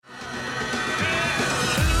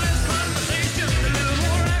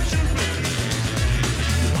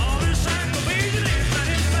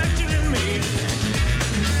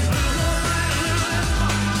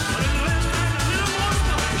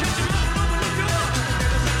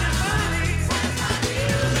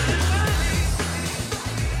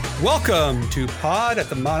Welcome to Pod at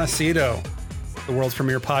the Montecito, the world's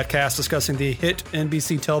premier podcast discussing the hit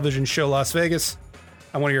NBC television show Las Vegas.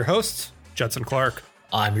 I'm one of your hosts, Judson Clark.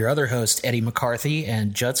 I'm your other host, Eddie McCarthy,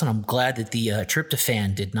 and Judson, I'm glad that the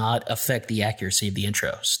tryptophan did not affect the accuracy of the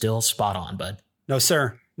intro. Still spot on, bud. No,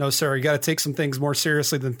 sir. No, sir. You got to take some things more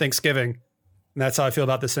seriously than Thanksgiving. And that's how I feel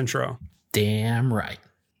about this intro. Damn right.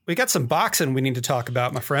 We got some boxing we need to talk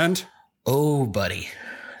about, my friend. Oh, buddy.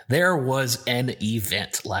 There was an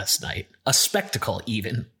event last night. A spectacle,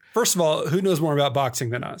 even. First of all, who knows more about boxing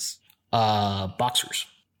than us? Boxers.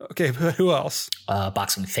 Okay, but who else?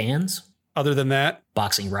 Boxing fans. Other than that?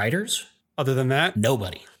 Boxing writers. Other than that?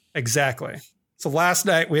 Nobody. Exactly. So last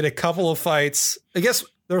night we had a couple of fights. I guess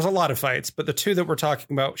there was a lot of fights, but the two that we're talking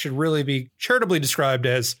about should really be charitably described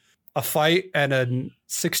as a fight and a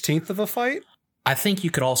 16th of a fight. I think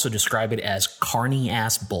you could also describe it as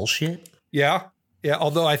carny-ass bullshit. Yeah. Yeah,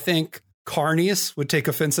 although I think carnies would take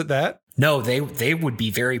offense at that. No, they would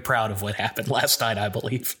be very proud of what happened last night, I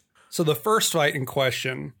believe. So the first fight in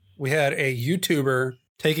question, we had a YouTuber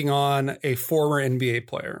taking on a former NBA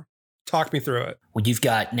player. Talk me through it. Well, you've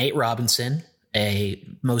got Nate Robinson,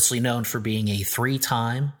 mostly known for being a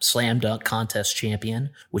 3-time slam dunk contest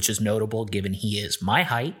champion, which is notable given he is my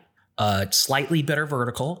height, slightly better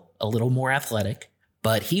vertical, a little more athletic,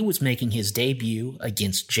 but he was making his debut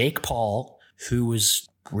against Jake Paul, who was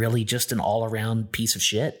really just an all-around piece of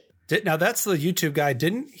shit. Now, that's the YouTube guy.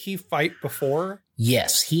 Didn't he fight before?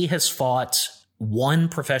 Yes, he has fought one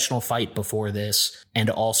professional fight before this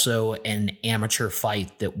and also an amateur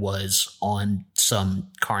fight that was on some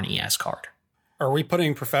carny-ass card. Are we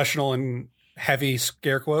putting professional in heavy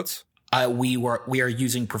scare quotes? We are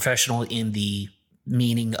using professional in the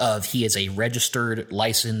meaning of he is a registered,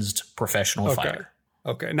 licensed professional fighter.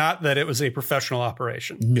 Okay, not that it was a professional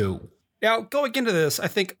operation. No. Now, going into this, I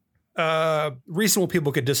think reasonable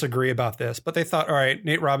people could disagree about this, but they thought, all right,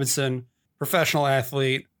 Nate Robinson, professional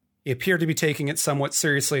athlete, he appeared to be taking it somewhat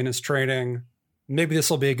seriously in his training. Maybe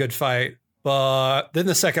this will be a good fight. But then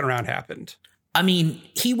the second round happened. I mean,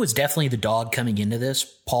 he was definitely the dog coming into this.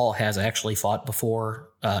 Paul has actually fought before.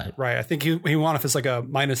 Right. I think he won if it's like a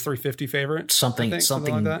minus 350 favorite. Something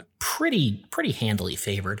like that. Pretty handily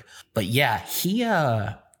favored. But yeah,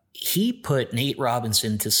 he put Nate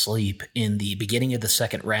Robinson to sleep in the beginning of the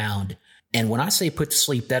second round. And when I say put to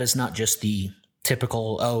sleep, that is not just the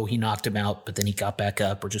typical, oh, he knocked him out, but then he got back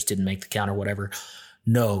up or just didn't make the count or whatever.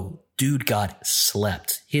 No, dude got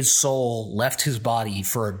slept. His soul left his body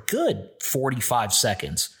for a good 45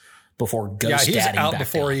 seconds before ghost dadding back down. Yeah, he's out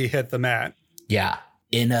before he hit the mat. Yeah.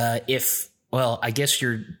 And I guess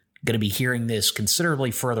you're going to be hearing this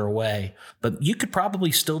considerably further away, but you could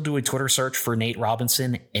probably still do a Twitter search for Nate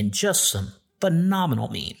Robinson and just some phenomenal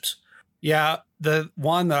memes. Yeah, the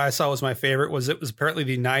one that I saw was my favorite. It was apparently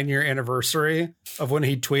the 9-year anniversary of when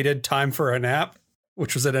he tweeted "time for a nap,"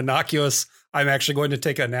 which was an innocuous "I'm actually going to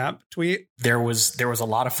take a nap" tweet. There was a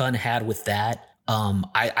lot of fun had with that.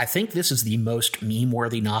 I think this is the most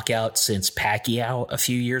meme-worthy knockout since Pacquiao a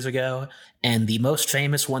few years ago. And the most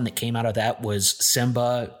famous one that came out of that was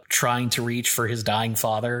Simba trying to reach for his dying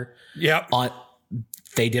father. Yep.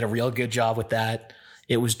 They did a real good job with that.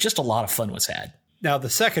 It was just a lot of fun was had. Now, the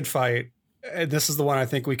second fight, and this is the one I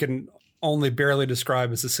think we can only barely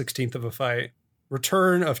describe as the 16th of a fight.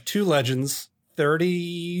 Return of two legends,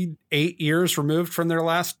 38 years removed from their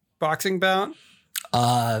last boxing bout.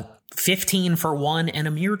 15 for one and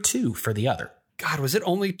a mere 2 for the other. God, was it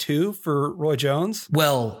only 2 for Roy Jones?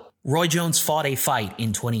 Well, Roy Jones fought a fight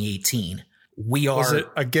in 2018. Was it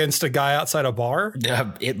against a guy outside a bar?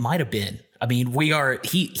 It might have been. I mean,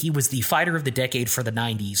 he was the fighter of the decade for the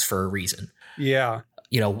 90s for a reason. Yeah.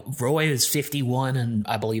 You know, Roy is 51 and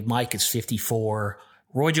I believe Mike is 54.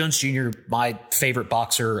 Roy Jones Jr., my favorite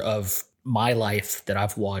boxer of my life that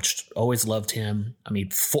I've watched, always loved him. I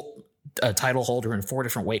mean, a title holder in 4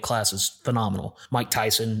 different weight classes, phenomenal. Mike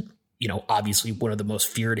Tyson, you know, obviously one of the most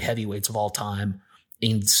feared heavyweights of all time,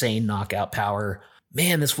 insane knockout power.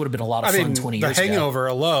 Man, this would have been a lot of fun 20 years ago. The Hangover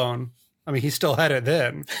alone, I mean, he still had it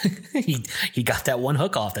then. he got that one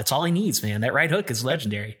hook off. That's all he needs, man. That right hook is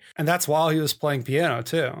legendary. And that's while he was playing piano,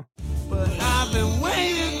 too. But I've been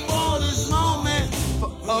waiting for this moment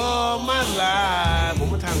for all my life. One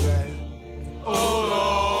more time, guys.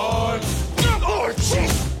 Oh, Lord. Oh,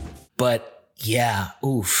 jeez. But, yeah,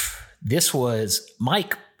 this was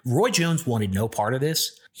Mike. Roy Jones wanted no part of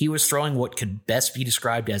this. He was throwing what could best be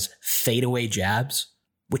described as fadeaway jabs,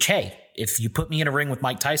 which, hey, if you put me in a ring with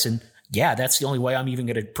Mike Tyson, yeah, that's the only way I'm even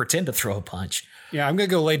going to pretend to throw a punch. Yeah, I'm going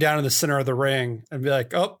to go lay down in the center of the ring and be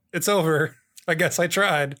like, oh, it's over. I guess I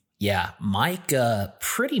tried. Yeah, Mike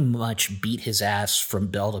pretty much beat his ass from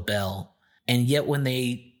bell to bell. And yet when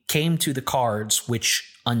they came to the cards,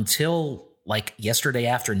 which until like yesterday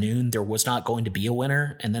afternoon, there was not going to be a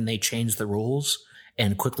winner. And then they changed the rules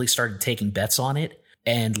and quickly started taking bets on it.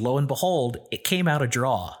 And lo and behold, it came out a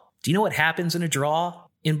draw. Do you know what happens in a draw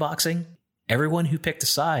in boxing? Everyone who picked a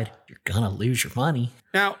side, you're going to lose your money.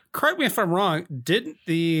 Now, correct me if I'm wrong. Didn't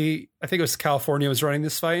I think it was California was running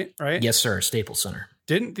this fight, right? Yes, sir. Staples Center.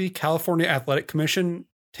 Didn't the California Athletic Commission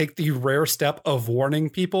take the rare step of warning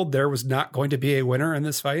people there was not going to be a winner in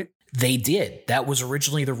this fight? They did. That was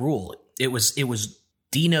originally the rule. It was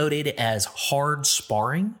denoted as hard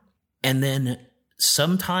sparring. And then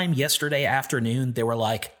sometime yesterday afternoon, they were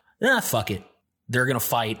like, fuck it. They're going to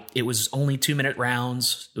fight. It was only 2-minute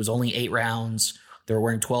rounds. It was only 8 rounds. They were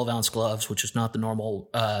wearing 12-ounce gloves, which is not the normal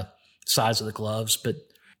size of the gloves. But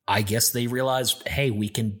I guess they realized, hey, we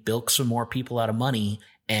can bilk some more people out of money.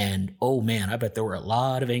 And, oh, man, I bet there were a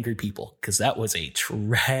lot of angry people because that was a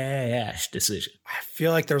trash decision. I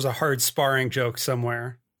feel like there's a hard sparring joke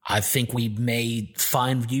somewhere. I think we may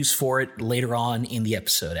find use for it later on in the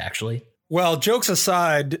episode, actually. Well, jokes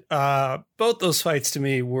aside, both those fights to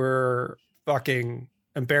me were fucking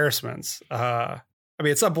embarrassments. I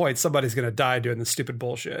mean, at some point, somebody's going to die doing this stupid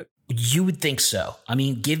bullshit. You would think so. I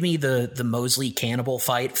mean, give me the Mosley cannibal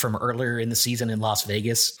fight from earlier in the season in Las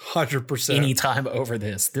Vegas. 100%. Anytime over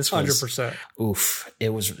this. This was 100%. Oof. It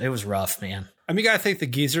was rough, man. I mean, you got to think the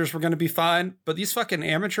geezers were going to be fine, but these fucking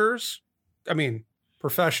amateurs, I mean,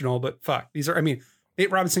 professional, but fuck. These are, I mean, Nate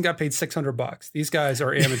Robinson got paid $600. These guys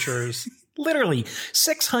are amateurs. Literally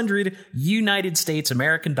 600 United States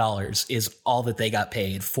American dollars is all that they got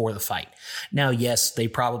paid for the fight. Now, yes, they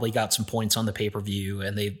probably got some points on the pay-per-view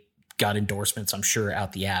and they got endorsements, I'm sure,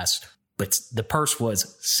 out the ass. But the purse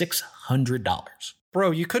was $600.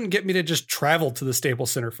 Bro, you couldn't get me to just travel to the Staples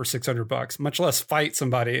Center for $600, much less fight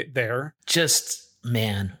somebody there. Just,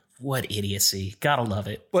 man, what idiocy. Gotta love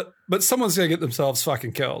it. But someone's going to get themselves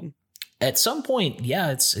fucking killed. At some point,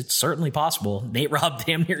 yeah, it's certainly possible. Nate Robb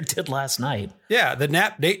damn near did last night. Yeah, the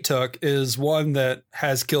nap Nate took is one that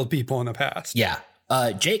has killed people in the past. Yeah.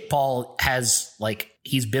 Jake Paul has, like,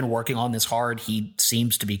 he's been working on this hard. He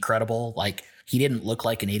seems to be credible. Like, he didn't look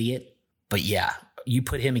like an idiot. But yeah, you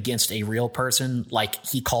put him against a real person, like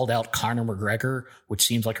he called out Conor McGregor, which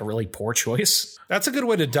seems like a really poor choice. That's a good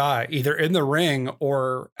way to die, either in the ring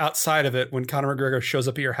or outside of it when Conor McGregor shows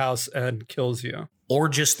up at your house and kills you. Or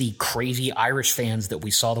just the crazy Irish fans that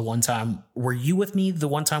we saw the one time. Were you with me the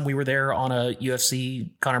one time we were there on a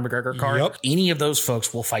UFC Conor McGregor card? Yep. Any of those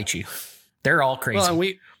folks will fight you. They're all crazy. Well,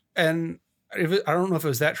 I don't know if it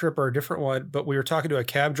was that trip or a different one, but we were talking to a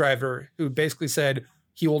cab driver who basically said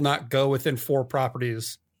he will not go within 4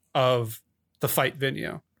 properties of the fight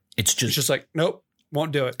venue. It's just like, nope,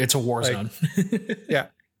 won't do it. It's a war zone. Yeah.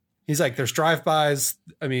 He's like, there's drive-bys.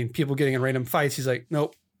 I mean, people getting in random fights. He's like,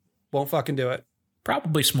 nope, won't fucking do it.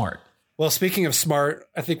 Probably smart. Well, speaking of smart,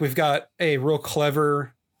 I think we've got a real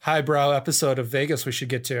clever, highbrow episode of Vegas we should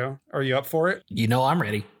get to. Are you up for it? You know I'm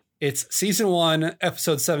ready. It's season 1,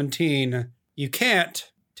 episode 17. You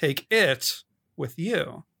can't take it with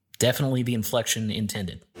you. Definitely the inflection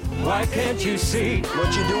intended. Why can't you see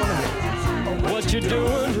what you're doing to me? What you're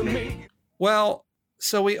doing to me? Well,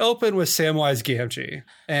 so we open with Samwise Gamgee,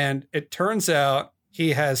 and it turns out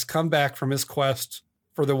he has come back from his quest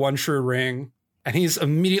for the one true ring, and he's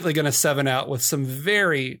immediately going to 7 out with some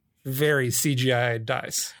very, very CGI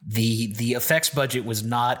dice. The effects budget was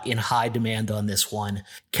not in high demand on this one.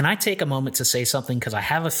 Can I take a moment to say something? Because I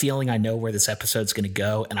have a feeling I know where this episode's going to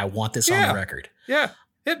go, and I want this on the record. Yeah,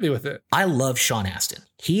 hit me with it. I love Sean Astin.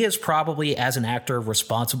 He is probably, as an actor,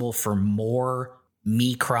 responsible for more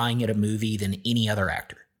me crying at a movie than any other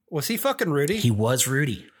actor. Was he fucking Rudy? He was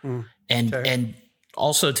Rudy. And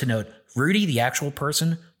also to note, Rudy, the actual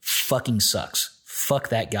person, fucking sucks. Fuck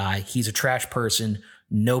that guy. He's a trash person.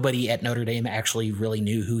 Nobody at Notre Dame actually really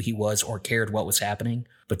knew who he was or cared what was happening.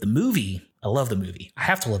 But the movie, I love the movie. I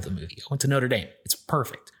have to love the movie. I went to Notre Dame. It's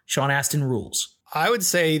perfect. Sean Astin rules. I would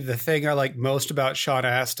say the thing I like most about Sean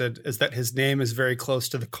Astin is that his name is very close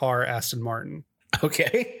to the car Aston Martin.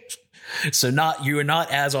 Okay. So you are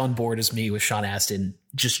not as on board as me with Sean Astin,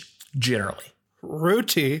 just generally.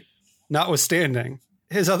 Rudy, notwithstanding,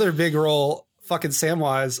 his other big role, fucking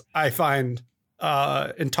Samwise, I find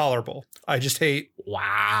intolerable. I just hate.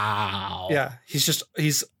 Wow. Yeah,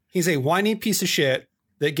 he's a whiny piece of shit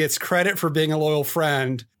that gets credit for being a loyal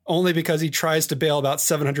friend only because he tries to bail about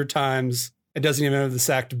 700 times and doesn't even have the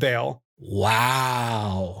sack to bail.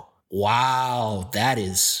 Wow. That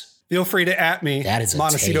is. Feel free to at me. That is a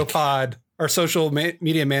Montecito take. Pod Our social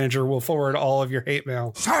media manager will forward all of your hate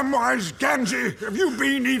mail. Samwise Gamgee, have you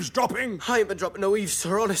been eavesdropping? I ain't been dropping no eaves,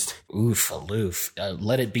 sir, honest. Oof, aloof.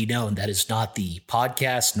 Let it be known that is not the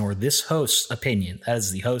podcast nor this host's opinion. That is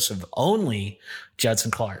the host of only Judson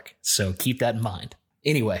Clark. So keep that in mind.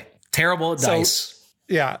 Anyway, terrible advice.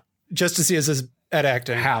 Yeah, just to see as his at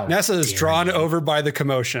acting. How Nessa is drawn you. over by the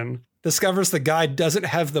commotion, discovers the guy doesn't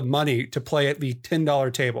have the money to play at the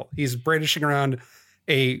 $10 table. He's brandishing around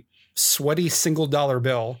a sweaty $1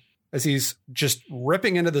 bill as he's just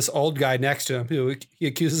ripping into this old guy next to him who he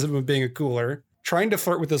accuses him of being a cooler, trying to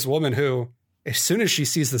flirt with this woman who, as soon as she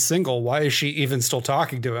sees the single, why is she even still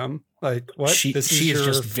talking to him? Like, what? She is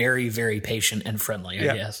just very, very patient and friendly,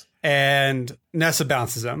 I guess. And Nessa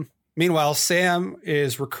bounces him. Meanwhile, Sam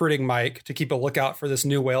is recruiting Mike to keep a lookout for this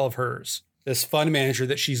new whale of hers, this fund manager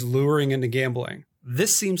that she's luring into gambling.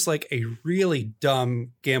 This seems like a really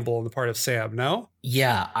dumb gamble on the part of Sam, no?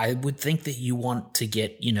 Yeah, I would think that you want to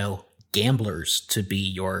get, gamblers to be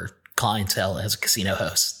your clientele as a casino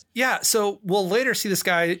host. Yeah, so we'll later see this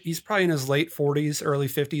guy. He's probably in his late 40s, early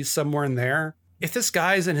 50s, somewhere in there. If this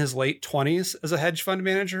guy's in his late 20s as a hedge fund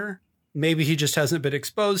manager, maybe he just hasn't been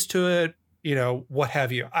exposed to it, what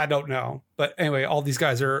have you. I don't know. But anyway, all these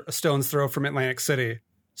guys are a stone's throw from Atlantic City.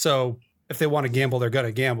 So if they want to gamble, they're going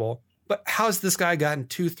to gamble. But how's this guy gotten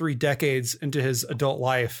 2-3 decades into his adult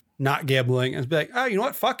life not gambling and be like, oh, you know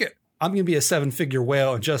what? Fuck it. I'm going to be a 7-figure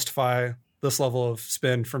whale and justify this level of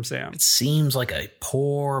spend from Sam. It seems like a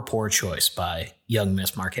poor choice by young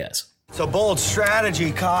Miss Marquez. It's a bold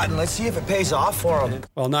strategy, Cotton. Let's see if it pays off for him.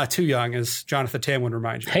 Well, not too young, as Jonathan Tam would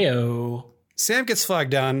remind you. Heyo. Sam gets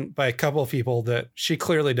flagged down by a couple of people that she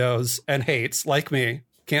clearly knows and hates, like me.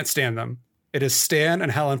 Can't stand them. It is Stan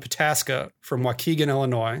and Helen Pataska from Waukegan,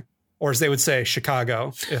 Illinois. Or as they would say,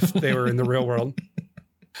 Chicago, if they were in the real world.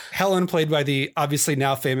 Helen, played by the obviously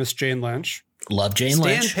now famous Jane Lynch. Love Jane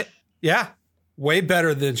Lynch. Yeah, way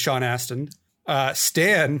better than Sean Astin.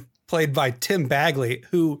 Stan, played by Tim Bagley,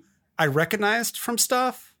 who I recognized from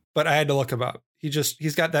stuff, but I had to look him up.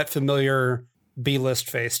 He's got that familiar B-list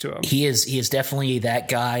face to him. He is definitely that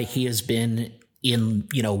guy. He has been in,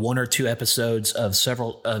 1 or 2 episodes of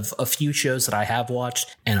a few shows that I have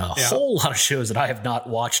watched and a whole lot of shows that I have not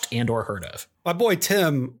watched and or heard of. My boy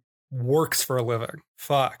Tim works for a living.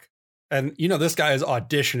 Fuck. And this guy is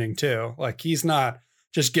auditioning too. Like, he's not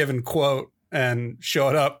just giving quote and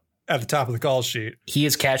showing up at the top of the call sheet. He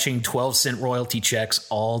is cashing 12-cent royalty checks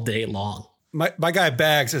all day long. My guy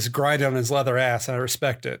Bags is grinding on his leather ass, and I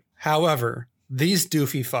respect it. However, these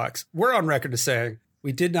doofy fucks, we're on record as saying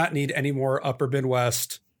we did not need any more upper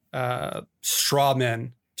Midwest straw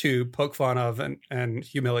men to poke fun of and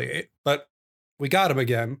humiliate. But we got them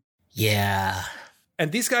again. Yeah.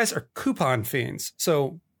 And these guys are coupon fiends.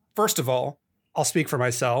 So first of all, I'll speak for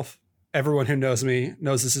myself. Everyone who knows me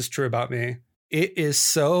knows this is true about me. It is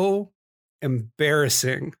so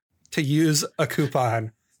embarrassing to use a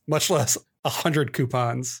coupon, much less 100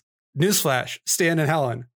 coupons. Newsflash, Stan and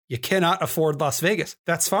Helen, you cannot afford Las Vegas.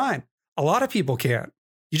 That's fine. A lot of people can't.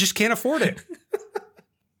 You just can't afford it.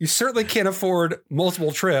 You certainly can't afford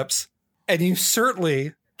multiple trips, and you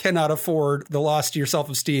certainly cannot afford the loss to your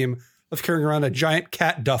self-esteem of carrying around a giant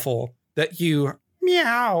cat duffel that you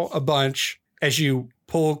meow a bunch as you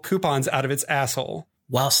pull coupons out of its asshole.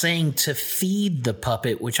 While saying to feed the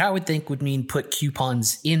puppet, which I would think would mean put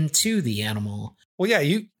coupons into the animal. Well,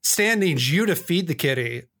 yeah, Stan needs you to feed the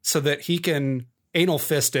kitty so that he can anal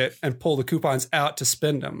fist it and pull the coupons out to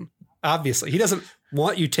spend them. Obviously, he doesn't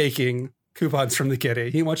want you taking coupons from the kitty.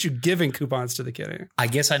 He wants you giving coupons to the kitty. I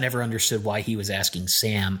guess I never understood why he was asking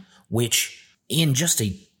Sam, which in just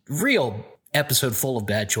a real episode full of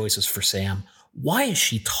bad choices for Sam, why is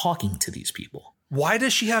she talking to these people? Why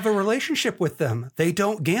does she have a relationship with them? They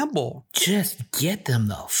don't gamble. Just get them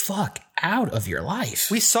the fuck out of your life.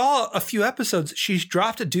 We saw a few episodes. She's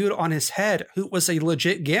dropped a dude on his head who was a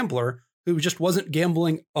legit gambler who just wasn't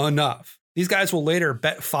gambling enough. These guys will later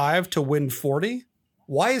bet 5 to win 40.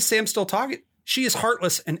 Why is Sam still talking? She is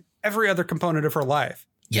heartless in every other component of her life.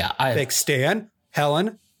 Yeah. Big Stan,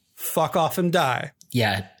 Helen, fuck off and die.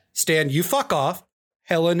 Yeah. Stan, you fuck off.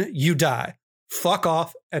 Helen, you die. Fuck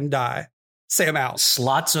off and die. Sam out.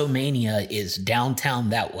 Slotzomania is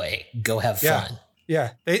downtown that way. Go have fun.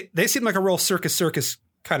 Yeah. They seem like a real circus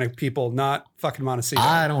kind of people, not fucking Montecito.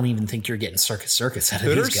 I don't even think you're getting circus out of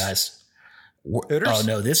Hooters? these guys. Hooters? Oh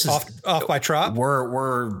no, this is off by Trop.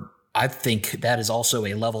 I think that is also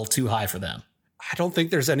a level too high for them. I don't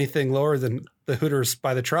think there's anything lower than the Hooters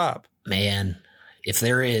by the Trop. Man, if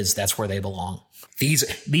there is, that's where they belong.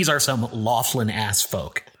 These are some Laughlin ass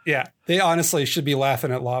folk. Yeah, they honestly should be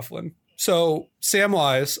laughing at Laughlin. So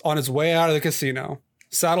Samwise, on his way out of the casino,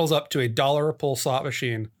 saddles up to $1 a pull slot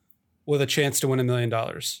machine with a chance to win $1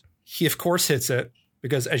 million. He, of course, hits it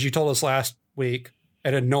because, as you told us last week,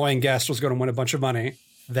 an annoying guest was going to win a bunch of money.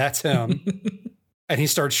 That's him. And he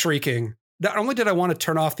starts shrieking. Not only did I want to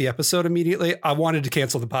turn off the episode immediately, I wanted to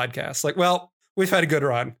cancel the podcast. Like, well, we've had a good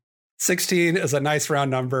run. 16 is a nice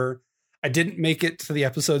round number. I didn't make it to the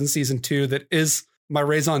episode in season 2 that is my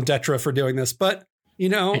raison d'etre for doing this. But, you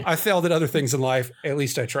know, I failed at other things in life. At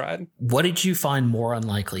least I tried. What did you find more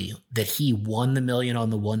unlikely? That he won the $1 million on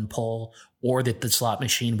the one pull, or that the slot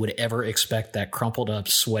machine would ever expect that crumpled up,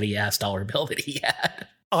 sweaty ass dollar bill that he had?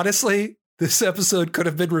 Honestly, this episode could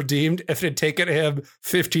have been redeemed if it had taken him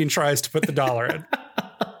 15 tries to put the dollar in.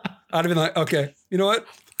 I'd have been like, okay, you know what?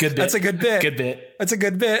 Good bit. That's a good bit. Good bit. That's a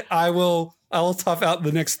good bit. I will tough out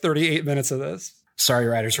the next 38 minutes of this. Sorry,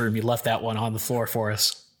 writer's room. You left that one on the floor for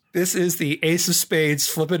us. This is the ace of spades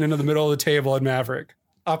flipping into the middle of the table in Maverick.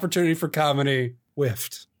 Opportunity for comedy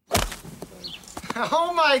whiffed.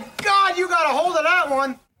 Oh my God, you got a hold of that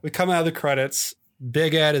one. We come out of the credits.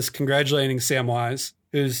 Big Ed is congratulating Samwise,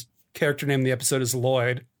 whose character name in the episode is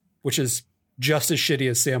Lloyd, which is just as shitty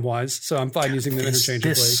as Samwise. So I'm fine using them interchangeably.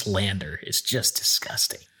 This slander is just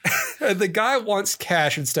disgusting. The guy wants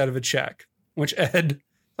cash instead of a check, which Ed,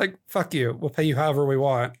 like, fuck you. We'll pay you however we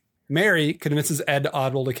want. Mary convinces Ed to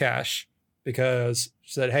oddball to cash because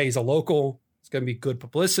she said, hey, he's a local. It's going to be good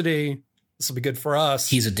publicity. This will be good for us.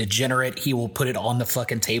 He's a degenerate. He will put it on the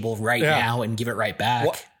fucking table right now and give it right back.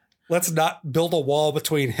 Well, let's not build a wall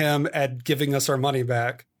between him and giving us our money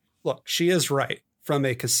back. Look, she is right. From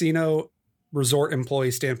a casino resort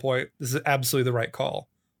employee standpoint, this is absolutely the right call.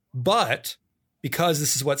 But because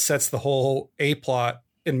this is what sets the whole A plot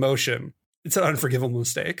in motion, it's an unforgivable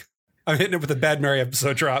mistake. I'm hitting it with a Bad Mary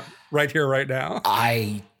episode drop right here, right now.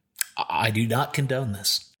 I do not condone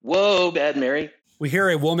this. Whoa, Bad Mary. We hear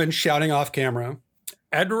a woman shouting off camera,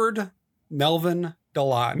 Edward Melvin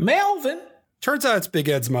Delon. Melvin. Turns out it's Big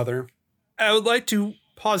Ed's mother. I would like to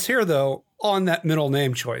pause here, though, on that middle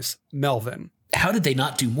name choice, Melvin. How did they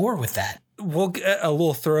not do more with that? We'll get a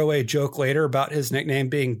little throwaway joke later about his nickname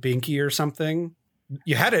being Binky or something.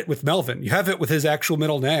 You had it with Melvin. You have it with his actual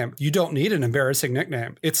middle name. You don't need an embarrassing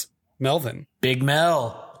nickname. It's Melvin. Big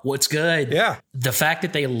Mel. What's good? Yeah. The fact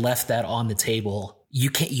that they left that on the table, you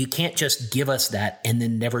can't just give us that and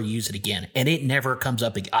then never use it again. And it never comes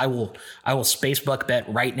up again. I will spacebuck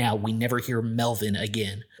bet right now we never hear Melvin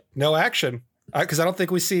again. No action. Because I don't think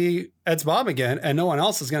we see Ed's mom again, and no one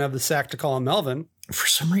else is going to have the sack to call him Melvin. For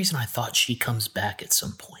some reason, I thought she comes back at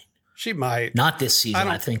some point. She might. Not this season.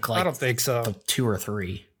 I think like I don't think so. 2 or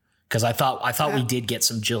 3. Because I thought we did get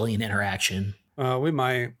some Jillian interaction. We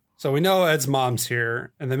might. So we know Ed's mom's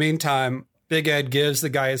here. In the meantime, Big Ed gives the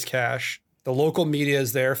guy his cash. The local media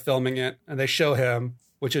is there filming it, and they show him,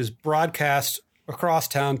 which is broadcast across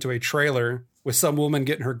town to a trailer with some woman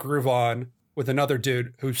getting her groove on with another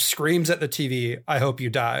dude who screams at the TV, I hope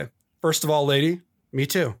you die. First of all, lady, me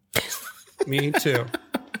too. Me too.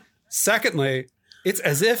 Secondly, it's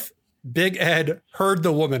as if Big Ed heard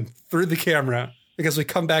the woman through the camera, because we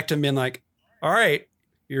come back to him being like, all right,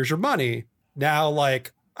 here's your money. Now,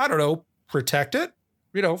 like, I don't know, protect it.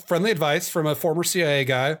 You know, friendly advice from a former CIA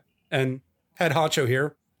guy and head honcho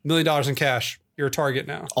here. $1 million in cash. You're a target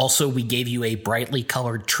now. Also, we gave you a brightly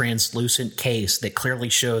colored translucent case that clearly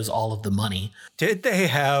shows all of the money. Did they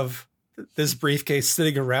have this briefcase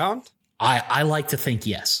sitting around? I like to think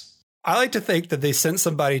yes. I like to think that they sent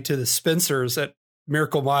somebody to the Spencers at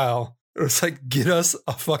Miracle Mile. It was like, get us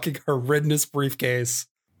a fucking horrendous briefcase.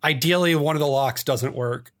 Ideally, one of the locks doesn't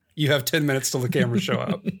work. You have 10 minutes till the cameras show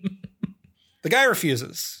up. The guy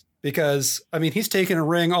refuses because, I mean, he's taking a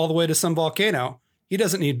ring all the way to some volcano. He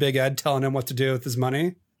doesn't need Big Ed telling him what to do with his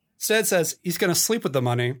money. Instead says he's going to sleep with the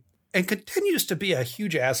money and continues to be a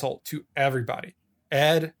huge asshole to everybody.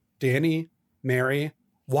 Ed, Danny, Mary.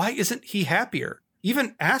 Why isn't he happier?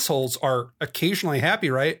 Even assholes are occasionally happy,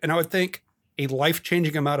 right? And I would think a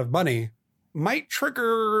life-changing amount of money might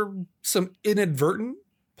trigger some inadvertent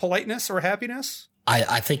politeness or happiness.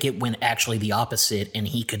 I think it went actually the opposite, and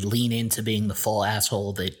he could lean into being the full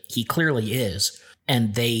asshole that he clearly is.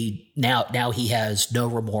 And they now he has no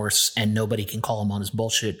remorse, and nobody can call him on his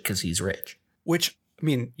bullshit because he's rich. Which, I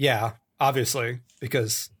mean, yeah, obviously,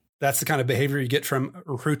 because that's the kind of behavior you get from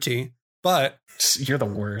Ruti. But you're the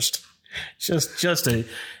worst. You're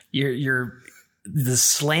the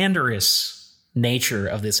slanderous nature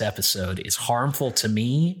of this episode is harmful to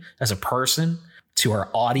me as a person, to our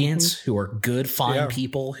audience, who are good, fine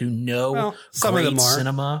people who know great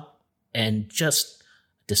cinema, and just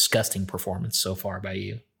disgusting performance so far by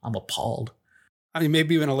you. I'm appalled. I mean,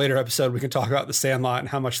 maybe in a later episode we can talk about The Sandlot and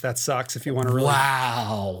how much that sucks if you want to really.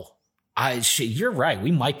 Wow. You're right.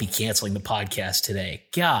 We might be canceling the podcast today.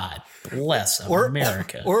 God bless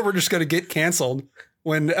America. Or we're just going to get canceled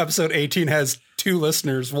when episode 18 has 2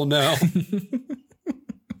 listeners. We'll know.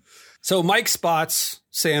 So Mike spots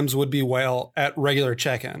Sam's would-be whale at regular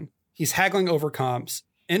check-in. He's haggling over comps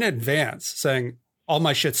in advance, saying, all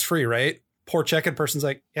my shit's free, right? Poor check-in person's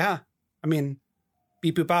like, yeah, I mean,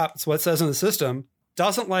 beep, boop, bop. That's what it says in the system.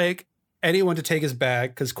 Doesn't like anyone to take his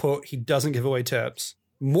bag because, quote, he doesn't give away tips.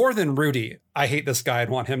 More than Rudy, I hate this guy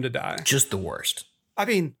and want him to die. Just the worst. I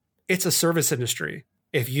mean, it's a service industry.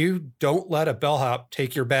 If you don't let a bellhop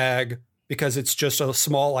take your bag because it's just a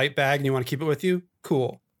small light bag and you want to keep it with you,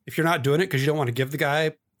 cool. If you're not doing it because you don't want to give the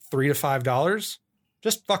guy $3 to $5,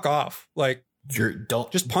 just fuck off. Like,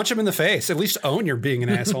 just punch him in the face. At least own you're being an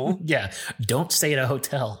asshole. Yeah. Don't stay at a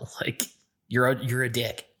hotel. Like, you're a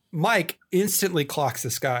dick. Mike instantly clocks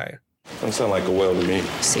this guy. Don't sound like a whale to me.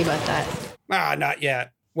 See about that. Not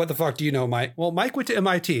yet. What the fuck do you know, Mike? Well, Mike went to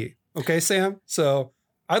MIT. Okay, Sam? So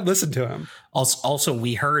I'd listen to him. Also,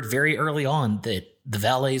 we heard very early on that the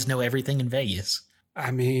valets know everything in Vegas. I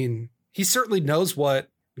mean, he certainly knows what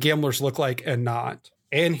gamblers look like and not.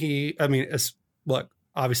 And look,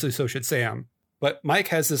 obviously so should Sam. But Mike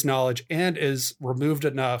has this knowledge and is removed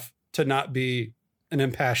enough to not be an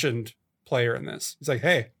impassioned player in this. He's like,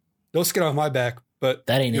 hey, don't skin off my back, but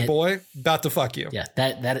that ain't your it. boy about to fuck you. Yeah,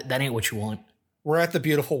 that ain't what you want. We're at the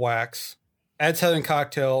Beautiful Wax. Ed's having a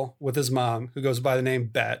cocktail with his mom, who goes by the name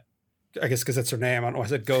Bet. I guess because that's her name. I don't know why I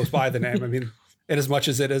said goes by the name. I mean, in as much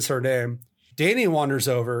as it is her name. Danny wanders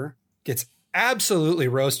over, gets absolutely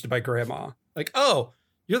roasted by Grandma. Like, oh,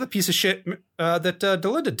 you're the piece of shit that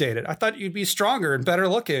Delinda dated. I thought you'd be stronger and better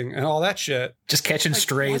looking and all that shit. Just catching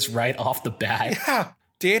strays right off the bat. Yeah.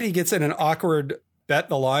 Danny gets in an awkward Bet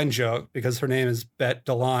the Line joke because her name is Bet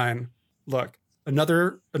DeLine. Look,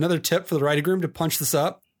 another tip for the writing room to punch this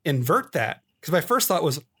up. Invert that. Because my first thought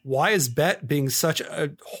was, why is Bet being such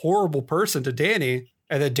a horrible person to Danny?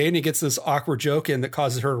 And then Danny gets this awkward joke in that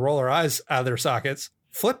causes her to roll her eyes out of their sockets.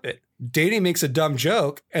 Flip it. Danny makes a dumb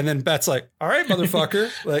joke, and then Bet's like, all right, motherfucker.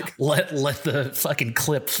 Like, let the fucking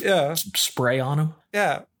clip spray on him.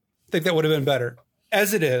 Yeah. I think that would have been better.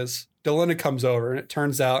 As it is, Delinda comes over, and it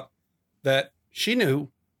turns out that she knew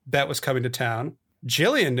Bet was coming to town.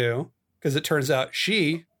 Jillian knew, because it turns out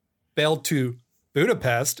she bailed to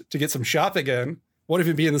Budapest to get some shopping in. Won't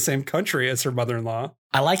even be in the same country as her mother-in-law.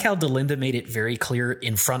 I like how Delinda made it very clear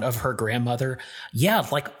in front of her grandmother. Yeah,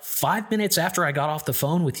 like 5 minutes after I got off the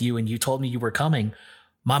phone with you and you told me you were coming,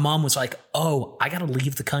 my mom was like, oh, I got to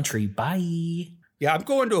leave the country. Bye. Yeah, I'm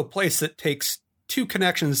going to a place that takes 2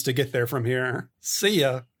 connections to get there from here. See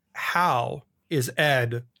ya. How is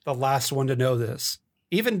Ed the last one to know this?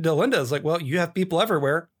 Even Delinda is like, well, you have people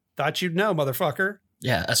everywhere. Thought you'd know, motherfucker.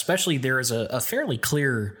 Yeah, especially there is a fairly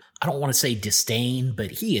clear, I don't want to say disdain, but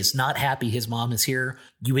he is not happy his mom is here.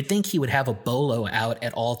 You would think he would have a bolo out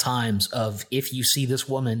at all times of, if you see this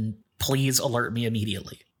woman, please alert me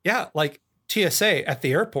immediately. Yeah, like TSA at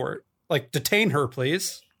the airport. Like, detain her,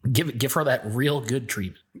 please. Give her that real good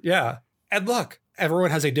treatment. Yeah. And look, everyone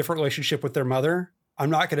has a different relationship with their mother. I'm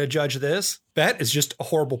not going to judge this. Bet is just a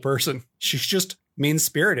horrible person. She's just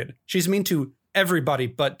mean-spirited. She's mean to everybody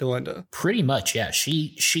but Delinda. Pretty much, yeah.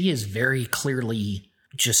 She is very clearly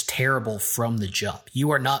just terrible from the jump. You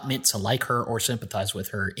are not meant to like her or sympathize with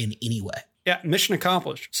her in any way. Yeah, mission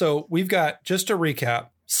accomplished. So we've got, just to recap,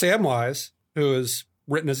 Samwise, who is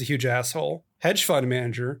written as a huge asshole, hedge fund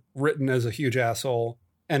manager, written as a huge asshole,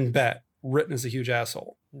 and Bet, written as a huge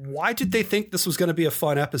asshole. Why did they think this was going to be a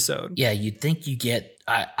fun episode? Yeah, you'd think you get,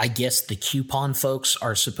 I guess the coupon folks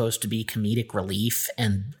are supposed to be comedic relief,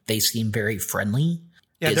 and they seem very friendly.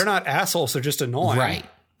 Yeah, they're not assholes, they're just annoying. Right.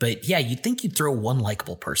 But yeah, you'd think you'd throw one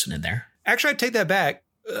likable person in there. Actually, I'd take that back.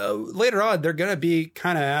 Later on, they're going to be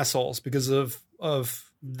kind of assholes because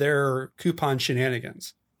of their coupon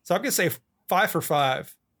shenanigans. So I'm going to say 5 for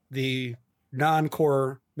 5. The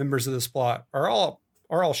non-core members of this plot are all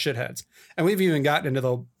shitheads. And we've even gotten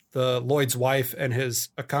into the Lloyd's wife and his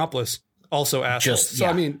accomplice also assholes.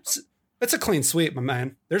 I mean, it's a clean sweep, my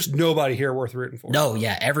man. There's nobody here worth rooting for. No,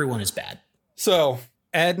 yeah, everyone is bad. So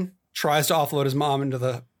Ed tries to offload his mom into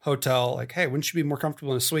the hotel. Like, hey, wouldn't you be more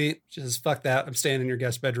comfortable in a suite? She says, fuck that. I'm staying in your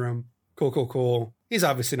guest bedroom. Cool. He's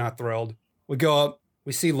obviously not thrilled. We go up.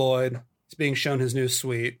 We see Lloyd. He's being shown his new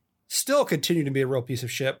suite. Still continue to be a real piece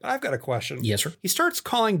of shit. But I've got a question. Yes, sir. He starts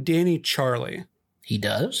calling Danny Charlie. He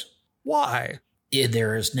does? Why?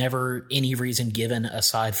 There is never any reason given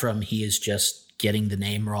aside from he is just getting the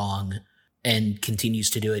name wrong and continues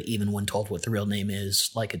to do it even when told what the real name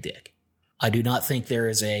is, like a dick. I do not think there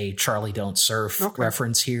is a Charlie Don't Surf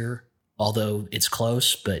reference here, although it's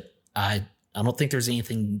close, but I don't think there's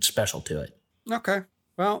anything special to it. Okay.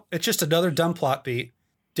 Well, it's just another dumb plot beat.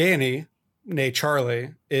 Danny, nay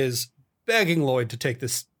Charlie, is begging Lloyd to take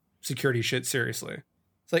this security shit seriously.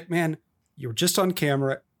 It's like, man, you were just on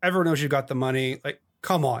camera. Everyone knows you got the money. Like,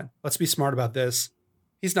 come on, let's be smart about this.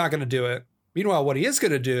 He's not going to do it. Meanwhile, what he is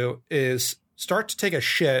going to do is start to take a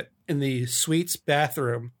shit in the suite's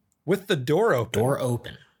bathroom with the door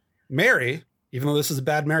open. Mary, even though this is a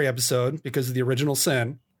bad Mary episode because of the original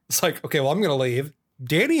sin, it's like, okay, well, I'm going to leave.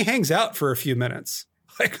 Danny hangs out for a few minutes.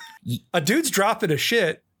 Like, a dude's dropping a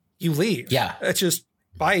shit, you leave. Yeah. It's just,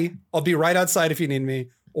 bye. I'll be right outside if you need me,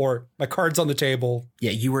 or my card's on the table.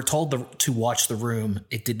 Yeah, you were told to watch the room.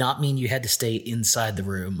 It did not mean you had to stay inside the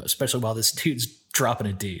room, especially while this dude's dropping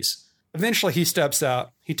a deuce. Eventually, he steps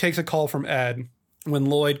out. He takes a call from Ed when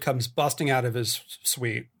Lloyd comes busting out of his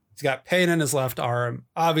suite. He's got pain in his left arm.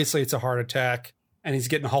 Obviously, it's a heart attack, and he's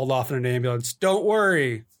getting hauled off in an ambulance. Don't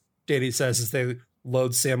worry, Danny says as they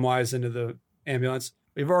load Samwise into the ambulance.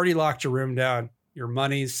 We've already locked your room down. Your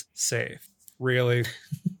money's safe. Really?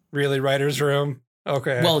 Really, writer's room?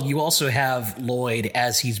 Okay. Well, you also have Lloyd,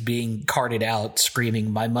 as he's being carted out,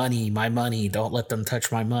 screaming, my money, don't let them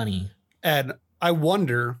touch my money. And I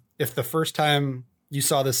wonder if the first time you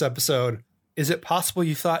saw this episode, is it possible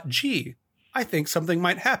you thought, gee, I think something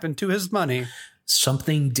might happen to his money?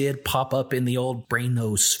 Something did pop up in the old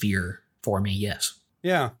brainosphere for me, yes.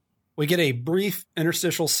 Yeah. We get a brief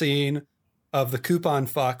interstitial scene of the coupon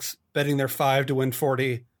fucks betting their 5 to win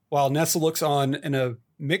 40, while Nessa looks on in a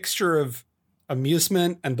mixture of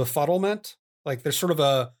amusement and befuddlement. Like, there's sort of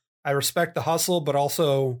a, I respect the hustle, but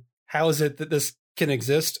also, how is it that this can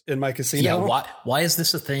exist in my casino? Yeah, why is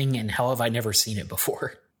this a thing, and how have I never seen it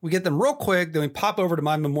before? We get them real quick, then we pop over to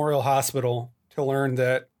my Memorial Hospital to learn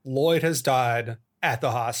that Lloyd has died at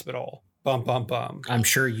the hospital. Bum, bum, bum. I'm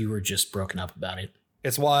sure you were just broken up about it.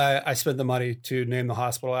 It's why I spent the money to name the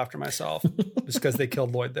hospital after myself, just because they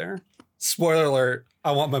killed Lloyd there. Spoiler alert,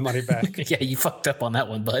 I want my money back. Yeah, you fucked up on that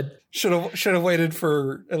one, bud. Should have waited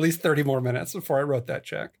for at least 30 more minutes before I wrote that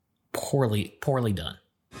check. Poorly done.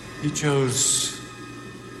 You chose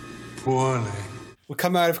poorly. We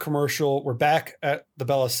come out of commercial. We're back at the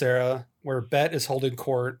Bellicera, where Bet is holding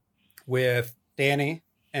court with Danny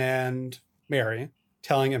and Mary,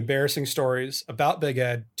 telling embarrassing stories about Big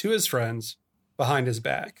Ed to his friends behind his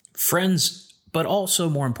back. Friends, but also,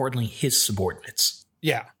 more importantly, his subordinates.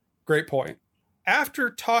 Yeah, great point. After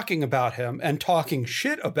talking about him and talking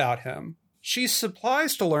shit about him, she's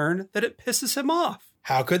surprised to learn that it pisses him off.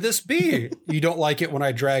 How could this be? You don't like it when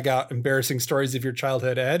I drag out embarrassing stories of your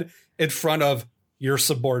childhood, Ed, in front of your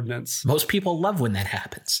subordinates. Most people love when that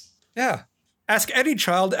happens. Yeah. Ask any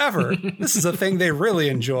child ever. This is a thing they really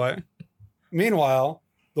enjoy. Meanwhile,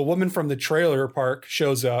 the woman from the trailer park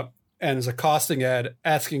shows up and is accosting Ed,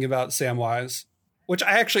 asking about Samwise, which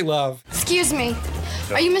I actually love. Excuse me.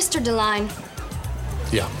 Are you Mr. DeLine?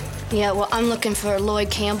 Yeah. Yeah, well, I'm looking for Lloyd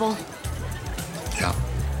Campbell, Yeah.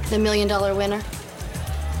 the $1 million winner.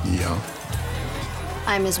 Yeah.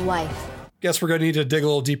 I'm his wife. Guess we're going to need to dig a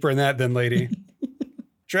little deeper in that then, lady.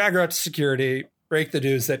 Drag her out to security, break the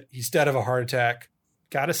news that he's dead of a heart attack.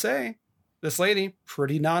 Gotta say, this lady,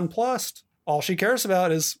 pretty nonplussed. All she cares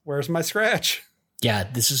about is, where's my scratch? Yeah,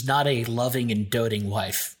 this is not a loving and doting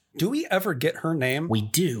wife. Do we ever get her name? We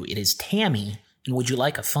do. It is Tammy. And would you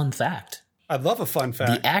like a fun fact? I'd love a fun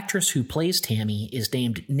fact. The actress who plays Tammy is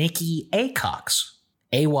named Nikki A. Cox.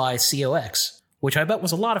 A-Y-C-O-X. Which I bet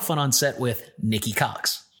was a lot of fun on set with Nikki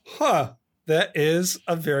Cox. Huh. That is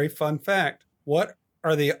a very fun fact. What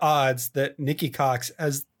are the odds that Nikki Cox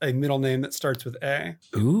has a middle name that starts with A?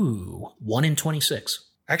 Ooh, 1 in 26.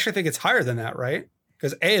 I actually think it's higher than that, right?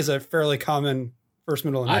 Because A is a fairly common first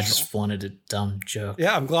middle initial. I just wanted a dumb joke.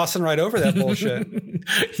 Yeah, I'm glossing right over that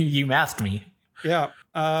bullshit. You mathed me. Yeah.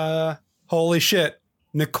 Holy shit.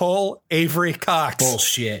 Nicole Avery Cox.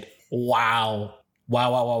 Bullshit. Wow.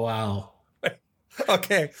 Wow.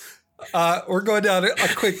 Okay. We're going down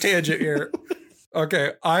a quick tangent here.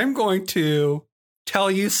 Okay. I'm going to tell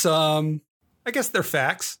you some, I guess they're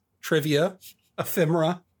facts, trivia,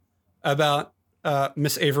 ephemera about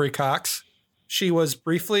Miss Avery Cox. She was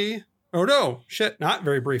briefly, not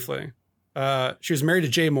very briefly. She was married to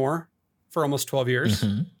Jay Moore for almost 12 years.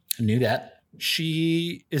 Mm-hmm. I knew that.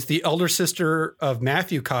 She is the elder sister of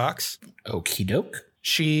Matthew Cox. Okie doke.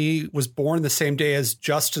 She was born the same day as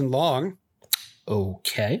Justin Long.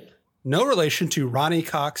 Okay. No relation to Ronnie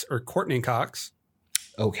Cox or Courtney Cox.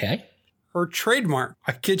 Okay. Her trademark,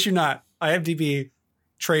 I kid you not, IMDb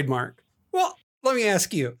trademark. Well, let me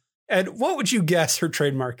ask you, And what would you guess her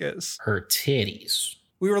trademark is? Her titties.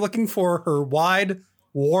 We were looking for her wide,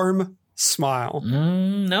 warm smile.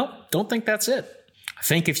 Nope, don't think that's it. I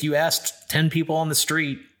think if you asked 10 people on the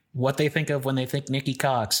street what they think of when they think Nikki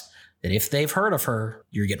Cox, that if they've heard of her,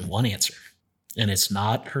 you're getting one answer. And it's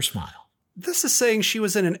not her smile. This is saying she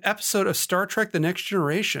was in an episode of Star Trek The Next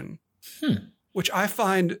Generation. Which I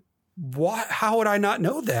find, how would I not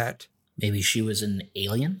know that? Maybe she was an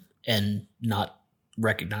alien and not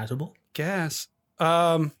recognizable? Guess.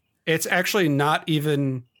 It's actually not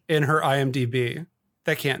even in her IMDb.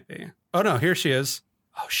 That can't be. Oh, no, here she is.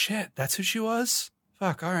 Oh, shit. That's who she was?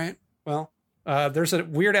 Fuck, all right. Well, there's a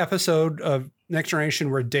weird episode of Next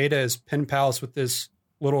Generation where Data is pen pals with this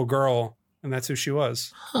little girl, and that's who she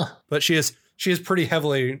was. Huh. But she is pretty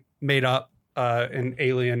heavily made up in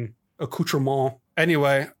alien accoutrement.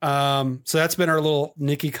 Anyway, so that's been our little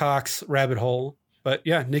Nikki Cox rabbit hole. But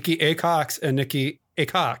yeah, Nikki A. Cox and Nikki A.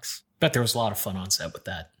 Cox. Bet there was a lot of fun on set with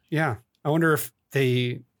that. Yeah. I wonder if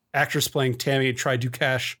the actress playing Tammy tried to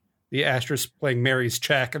cash the actress playing Mary's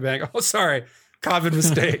check and be like, oh, sorry, common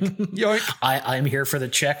mistake. Yoink. I'm here for the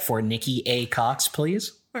check for Nikki A. Cox,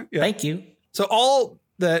 please. Yeah. Thank you. So all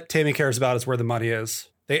that Tammy cares about is where the money is.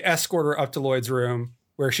 They escort her up to Lloyd's room,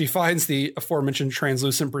 where she finds the aforementioned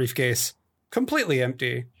translucent briefcase completely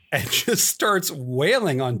empty and just starts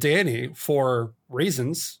wailing on Danny for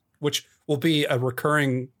reasons, which will be a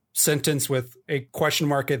recurring sentence with a question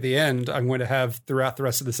mark at the end I'm going to have throughout the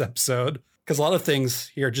rest of this episode, because a lot of things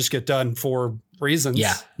here just get done for reasons.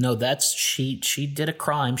 Yeah, no, that's she did a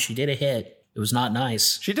crime. She did a hit. It was not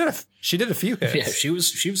nice. She did a few hits. Yeah, she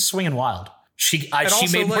was swinging wild. She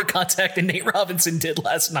made more contact than Nate Robinson did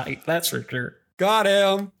last night. That's for sure. Got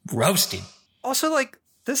him. Roasted. Also,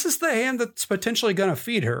 this is the hand that's potentially going to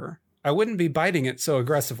feed her. I wouldn't be biting it so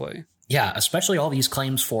aggressively. Yeah, especially all these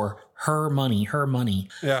claims for her money.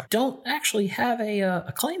 Yeah. Don't actually have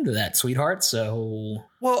a claim to that, sweetheart, so...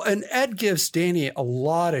 Well, and Ed gives Danny a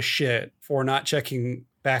lot of shit for not checking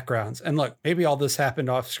backgrounds. And look, maybe all this happened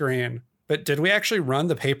off screen, but did we actually run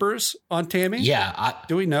the papers on Tammy? Yeah.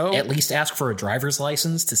 Do we know? At least ask for a driver's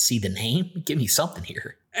license to see the name? Give me something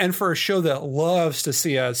here. And for a show that loves to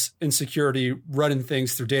see us in security running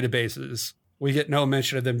things through databases, we get no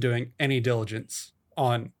mention of them doing any diligence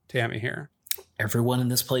on Tammy here. Everyone in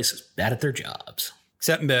this place is bad at their jobs.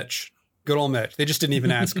 Except Mitch. Good old Mitch. They just didn't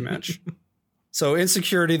even ask Mitch. So in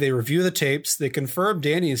security, they review the tapes. They confirm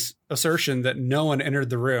Danny's assertion that no one entered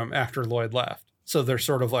the room after Lloyd left. So they're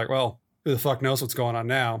sort of like, well, who the fuck knows what's going on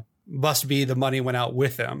now? Must be the money went out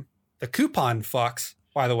with them. The coupon fucks,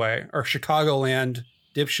 by the way, are Chicagoland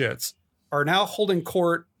dipshits, are now holding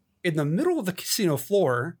court in the middle of the casino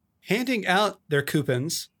floor, handing out their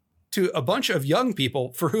coupons to a bunch of young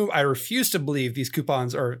people for whom I refuse to believe these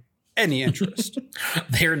coupons are any interest.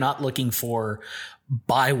 They're not looking for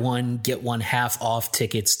buy one, get one half off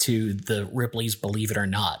tickets to the Ripley's Believe It or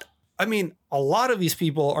Not. I mean, a lot of these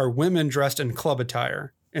people are women dressed in club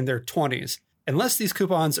attire in their 20s. Unless these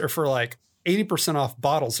coupons are for 80% off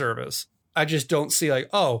bottle service, I just don't see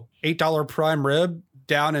 $8 prime rib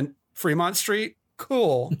down in Fremont Street.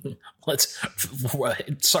 Cool.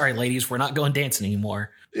 Sorry, ladies, we're not going dancing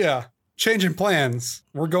anymore. Yeah. Changing plans.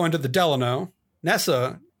 We're going to the Delano.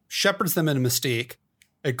 Nessa shepherds them into Mystique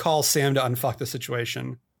and calls Sam to unfuck the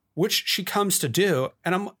situation, which she comes to do.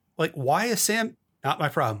 And I'm like, why is Sam? Not my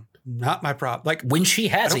problem. Not my problem. When she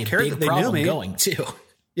has a big problem going too.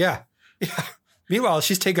 Yeah. Meanwhile,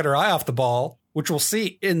 she's taking her eye off the ball, which we'll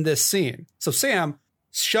see in this scene. So Sam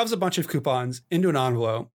shoves a bunch of coupons into an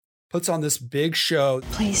envelope, puts on this big show.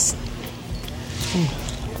 Please,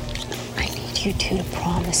 I need you two to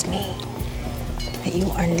promise me that you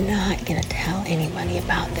are not going to tell anybody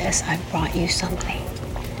about this. I brought you something.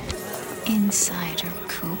 Insider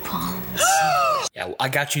coupons. Yeah, I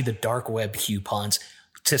got you the dark web coupons.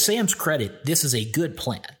 To Sam's credit, this is a good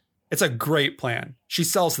plan. It's a great plan. She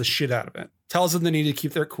sells the shit out of it. Tells them they need to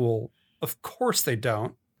keep their cool. Of course they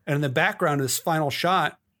don't. And in the background of this final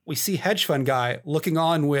shot, we see hedge fund guy looking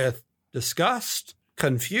on with disgust,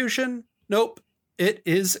 confusion. Nope. It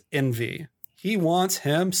is envy. He wants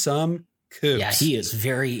him some coops. Yeah, he is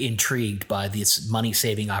very intrigued by this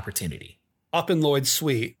money-saving opportunity. Up in Lloyd's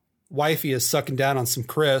suite, wifey is sucking down on some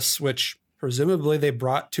Chris, which presumably they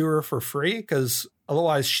brought to her for free, because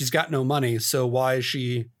otherwise she's got no money. So why is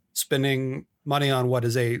she spending money on what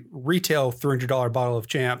is a retail $300 bottle of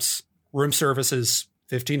Champs? Room service is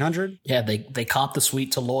 $1,500. Yeah, they comped the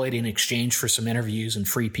suite to Lloyd in exchange for some interviews and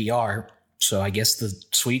free PR. So I guess the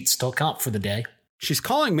suite still comped for the day. She's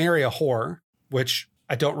calling Mary a whore, which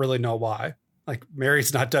I don't really know why.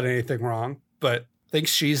 Mary's not done anything wrong, but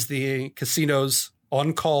thinks she's the casino's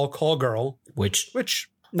on-call call girl, Which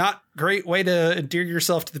not great way to endear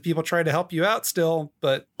yourself to the people trying to help you out still,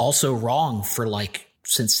 but also wrong for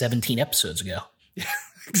since 17 episodes ago.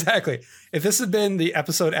 exactly. If this had been the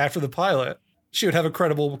episode after the pilot, she would have a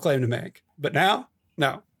credible claim to make. But now,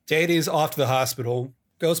 no. Danny's off to the hospital,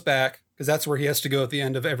 goes back, because that's where he has to go at the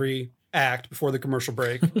end of every act before the commercial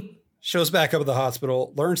break. Shows back up at the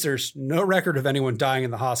hospital, learns there's no record of anyone dying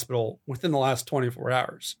in the hospital within the last 24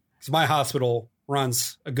 hours. Because my hospital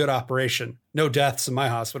runs a good operation. No deaths in my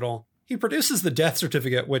hospital. He produces the death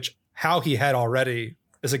certificate, which how he had already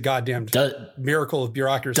is a goddamn miracle of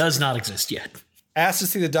bureaucracy. Does not exist yet. Asked to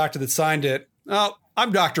see the doctor that signed it. Oh,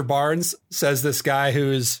 I'm Dr. Barnes, says this guy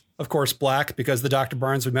who's, of course, black because the Dr.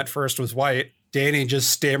 Barnes we met first was white. Danny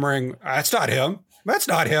just stammering, that's not him. That's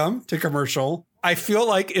not him, to commercial. I feel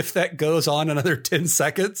like if that goes on another 10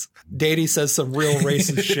 seconds, Danny says some real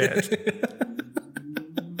racist shit.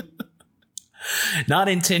 Not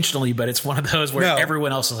intentionally, but it's one of those where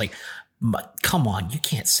everyone else is like, come on, you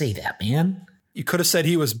can't say that, man. You could have said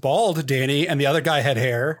he was bald, Danny, and the other guy had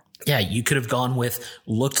hair. Yeah, you could have gone with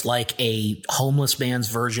looked like a homeless man's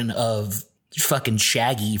version of fucking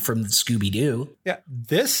Shaggy from Scooby-Doo. Yeah,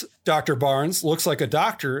 this Dr. Barnes looks like a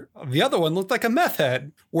doctor. The other one looked like a meth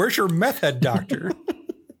head. Where's your meth head doctor?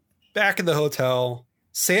 Back in the hotel,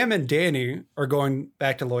 Sam and Danny are going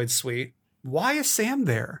back to Lloyd's suite. Why is Sam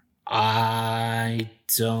there? I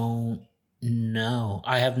don't know.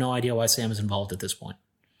 I have no idea why Sam is involved at this point.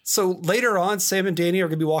 So later on, Sam and Danny are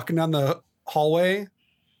going to be walking down the hallway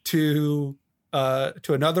to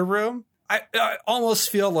another room. I almost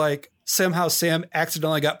feel like somehow Sam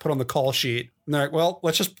accidentally got put on the call sheet. And they're like, well,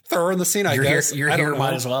 let's just throw her in the scene, I guess. You're here,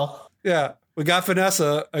 might as well. Yeah, we got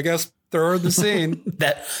Vanessa. I guess throw her in the scene.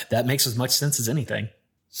 That makes as much sense as anything.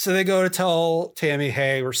 So they go to tell Tammy,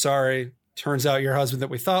 hey, we're sorry. Turns out your husband that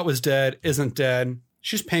we thought was dead isn't dead.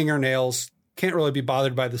 She's painting her nails. Can't really be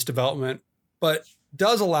bothered by this development. But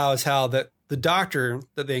does allow us how that the doctor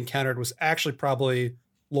that they encountered was actually probably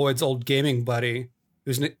Lloyd's old gaming buddy,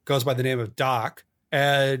 who goes by the name of Doc.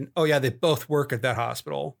 And, oh yeah, they both work at that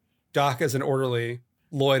hospital. Doc as an orderly,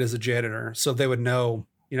 Lloyd as a janitor. So they would know,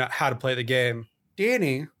 how to play the game.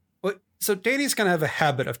 Danny's going to have a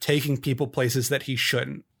habit of taking people places that he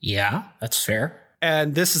shouldn't. Yeah, that's fair.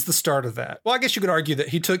 And this is the start of that. Well, I guess you could argue that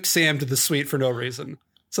he took Sam to the suite for no reason.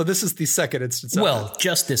 So this is the second instance of it.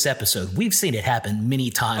 Just this episode. We've seen it happen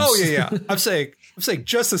many times. Oh, yeah. I'm saying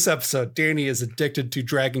just this episode, Danny is addicted to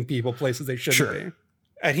dragging people places they shouldn't be.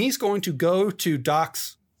 And he's going to go to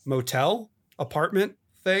Doc's motel apartment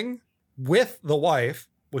thing with the wife.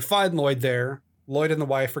 We find Lloyd there. Lloyd and the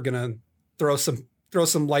wife are going to throw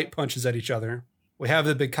some light punches at each other. We have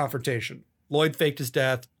the big confrontation. Lloyd faked his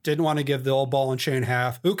death, didn't want to give the old ball and chain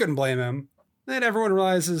half. Who can blame him? Then everyone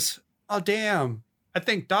realizes, oh, damn, I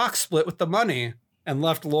think Doc split with the money and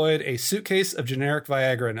left Lloyd a suitcase of generic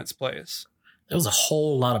Viagra in its place. There was a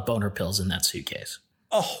whole lot of boner pills in that suitcase.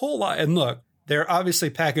 A whole lot. And look, they're obviously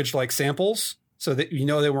packaged like samples so that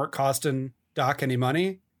they weren't costing Doc any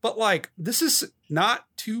money. But this is not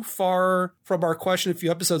too far from our question a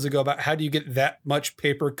few episodes ago about how do you get that much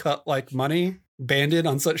paper cut money banded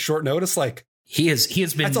on such short notice. He has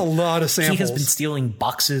been, that's a lot of samples. He has been stealing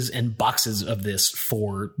boxes and boxes of this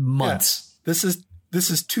for months. Yeah. This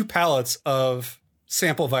is 2 pallets of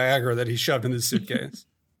sample Viagra that he shoved in his suitcase.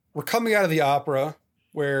 We're coming out of the opera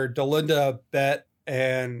where Delinda, Bet,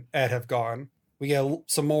 and Ed have gone. We get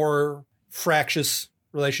some more fractious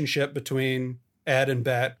relationship between Ed and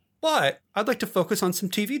Bet, but I'd like to focus on some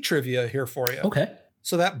TV trivia here for you. Okay.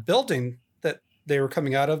 So that building that they were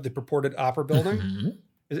coming out of, the purported opera building,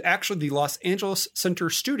 is actually the Los Angeles Center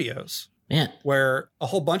Studios, where a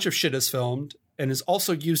whole bunch of shit is filmed and is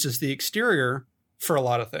also used as the exterior for a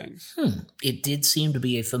lot of things. It did seem to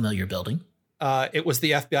be a familiar building. It was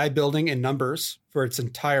the FBI building in numbers for its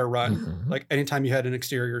entire run. Anytime you had an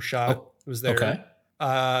exterior shot, it was there. Okay.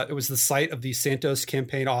 It was the site of the Santos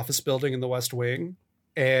campaign office building in the West Wing.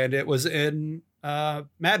 And it was in Mad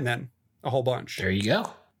Men, a whole bunch. There you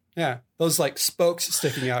go. Yeah. Those spokes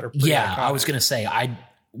sticking out are pretty iconic. I was going to say,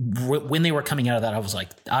 when they were coming out of that, I was like,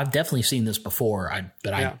 I've definitely seen this before,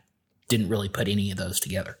 but I didn't really put any of those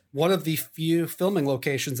together. One of the few filming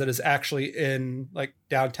locations that is actually in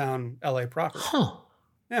downtown LA proper. Huh.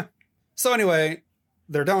 Yeah. So anyway,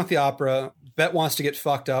 they're done with the opera. Bet wants to get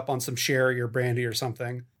fucked up on some sherry or brandy or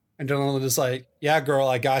something. And Dylan is like, yeah, girl,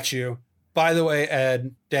 I got you. By the way,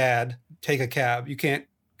 Ed, Dad, take a cab. You can't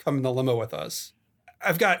come in the limo with us.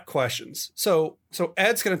 I've got questions. So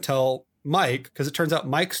Ed's going to tell Mike, because it turns out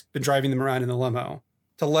Mike's been driving them around in the limo,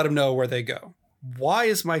 to let him know where they go. Why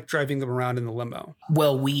is Mike driving them around in the limo?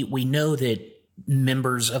 Well, we know that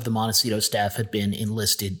members of the Montecito staff had been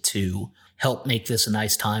enlisted to help make this a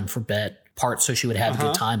nice time for Bet, part so she would have a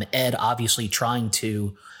good time. Ed obviously trying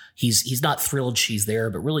to, he's not thrilled she's there,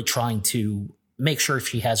 but really trying to make sure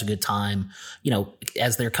she has a good time. You know,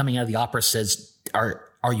 as they're coming out of the opera, says,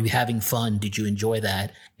 are you having fun? Did you enjoy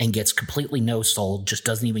that? And gets completely no-sold, just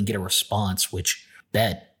doesn't even get a response, which,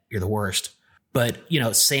 Bet, you're the worst. But, you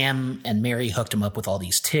know, Sam and Mary hooked him up with all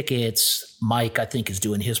these tickets. Mike, I think, is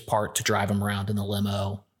doing his part to drive him around in the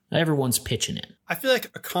limo. Everyone's pitching in. I feel like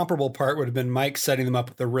a comparable part would have been Mike setting them up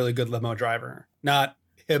with a really good limo driver, not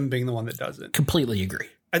him being the one that does it. Completely agree.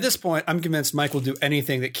 At this point, I'm convinced Mike will do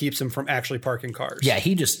anything that keeps him from actually parking cars. Yeah,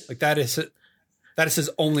 he just... Like, that is his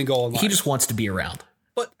only goal in life. He just wants to be around.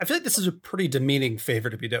 But I feel like this is a pretty demeaning favor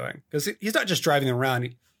to be doing, because he's not just driving them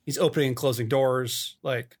around. He's opening and closing doors.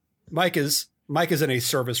 Like, Mike is in a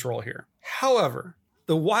service role here. However,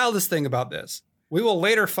 the wildest thing about this, we will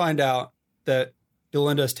later find out that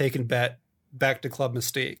Delinda has taken Bet back to Club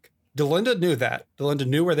Mystique. Delinda knew that. Delinda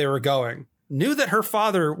knew where they were going, knew that her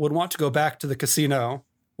father would want to go back to the casino,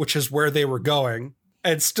 which is where they were going,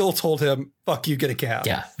 and still told him, fuck you, get a cab.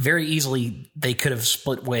 Yeah, very easily they could have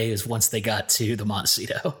split ways once they got to the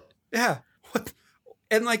Montecito. Yeah.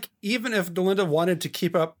 And like, even if Delinda wanted to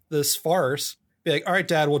keep up this farce, be like, all right,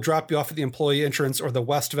 Dad, we'll drop you off at the employee entrance or the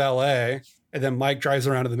West Valet, and then Mike drives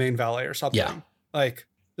around to the main valet or something. Yeah. Like,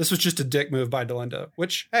 this was just a dick move by Delinda,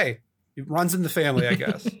 which, hey, it runs in the family, I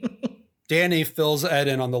guess. Danny fills Ed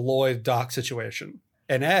in on the Lloyd Doc situation.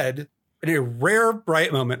 And Ed, in a rare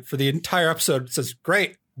bright moment for the entire episode, says,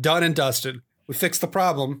 great, done and dusted. We fixed the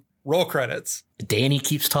problem. Roll credits. Danny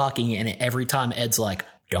keeps talking, and every time Ed's like,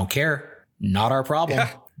 don't care. Not our problem.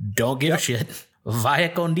 Yeah. Don't give a shit. Vaya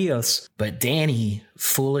con Dios. But Danny,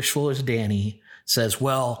 foolish Danny, says,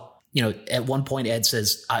 well, you know, at one point Ed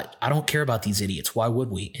says, I don't care about these idiots. Why would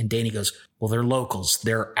we? And Danny goes, well, they're locals.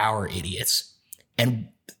 They're our idiots. And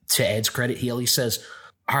to Ed's credit, he at least says,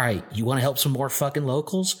 all right, you want to help some more fucking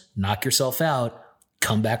locals? Knock yourself out.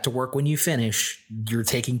 Come back to work when you finish. You're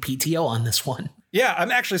taking PTO on this one. Yeah,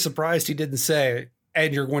 I'm actually surprised he didn't say,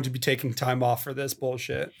 Ed, you're going to be taking time off for this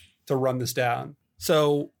bullshit to run this down.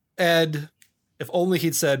 So Ed, if only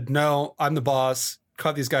he'd said, no, I'm the boss,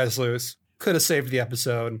 cut these guys loose, could have saved the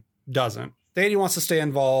episode. Doesn't. Danny wants to stay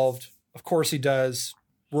involved. Of course he does.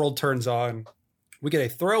 World turns on. We get a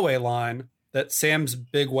throwaway line that Sam's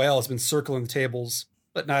big whale has been circling the tables,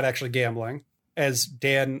 but not actually gambling, as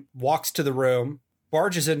Dan walks to the room,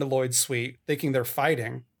 barges into Lloyd's suite, thinking they're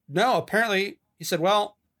fighting. No, apparently he said,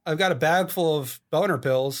 well, I've got a bag full of boner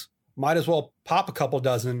pills. Might as well pop a couple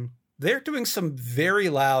dozen. They're doing some very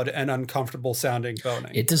loud and uncomfortable sounding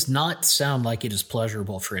boning. It does not sound like it is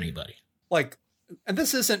pleasurable for anybody. Like, and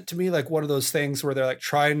this isn't to me like one of those things where they're like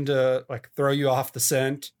trying to like throw you off the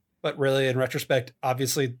scent, but really in retrospect,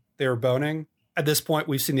 obviously they were boning. At this point,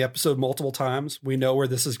 we've seen the episode multiple times. We know where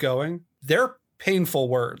this is going. They're painful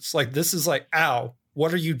words. Like, this is like, ow,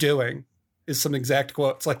 what are you doing? Is some exact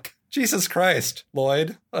quote. It's like, Jesus Christ,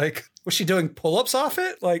 Lloyd. Like, was she doing pull-ups off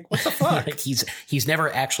it? Like, what the fuck? Like he's never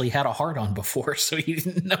actually had a hard-on before, so he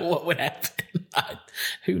didn't know what would happen.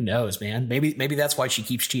 Who knows, man? Maybe that's why she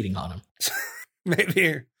keeps cheating on him.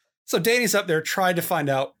 Maybe. So Danny's up there trying to find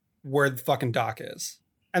out where the fucking Doc is.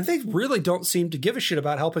 And they really don't seem to give a shit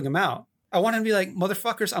about helping him out. I want him to be like,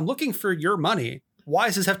 motherfuckers, I'm looking for your money. Why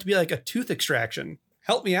does this have to be like a tooth extraction?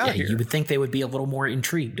 Help me out here. You would think they would be a little more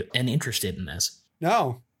intrigued and interested in this.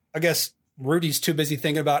 No. I guess Rudy's too busy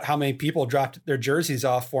thinking about how many people dropped their jerseys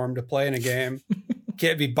off for him to play in a game.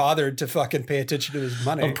 Can't be bothered to fucking pay attention to his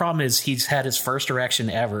money. The problem is he's had his first erection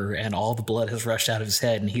ever and all the blood has rushed out of his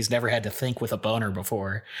head and he's never had to think with a boner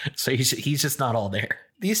before. So he's just not all there.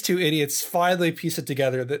 These two idiots finally piece it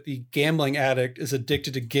together that the gambling addict is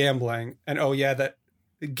addicted to gambling. And oh yeah, that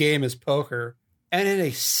the game is poker. And in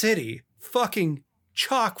a city fucking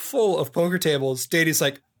chock full of poker tables, Danny's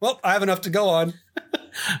like, well, I have enough to go on.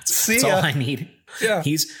 See ya. That's all I need. Yeah.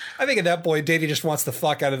 I think at that point, Danny just wants the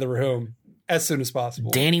fuck out of the room as soon as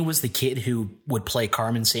possible. Danny was the kid who would play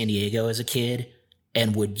Carmen Sandiego as a kid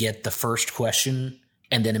and would get the first question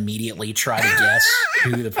and then immediately try to guess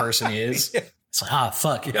who the person is. Yeah. It's like,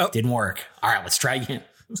 fuck, yep. Didn't work. All right, let's try again.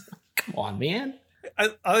 Come on, man. I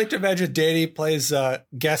like to imagine Danny plays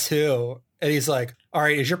Guess Who, and he's like, all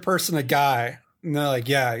right, is your person a guy? And they're like,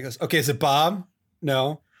 yeah. He goes, okay, is it Bob?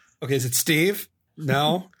 No. Okay, is it Steve?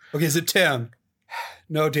 No. Okay, is it Tim?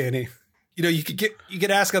 No, Danny. You know, you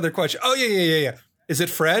could ask other questions. Oh, yeah. Is it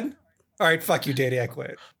Fred? All right, fuck you, Danny, I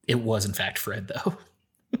quit. It was, in fact, Fred, though.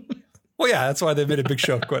 Well, yeah, that's why they made a big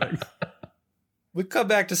show of quitting. We come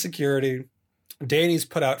back to security. Danny's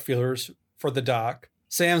put out feelers for the Doc.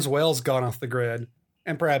 Sam's whale's gone off the grid,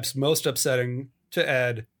 and perhaps most upsetting to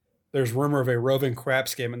Ed, there's rumor of a roving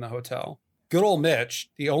craps game in the hotel. Good old Mitch,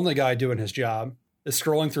 the only guy doing his job, is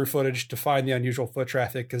scrolling through footage to find the unusual foot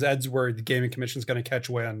traffic because Ed's worried the gaming commission's going to catch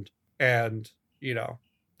wind, and, you know,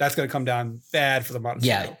 that's going to come down bad for the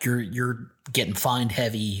Montecito. Yeah, you're getting fined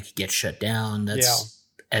heavy, you could get shut down. That's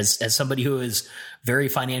as somebody who is very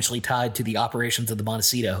financially tied to the operations of the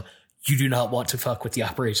Montecito, you do not want to fuck with the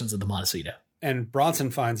operations of the Montecito. And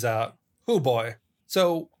Bronson finds out, oh boy.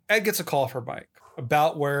 So Ed gets a call from Mike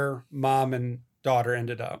about where mom and daughter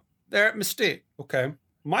ended up. They're at Mystique. Okay.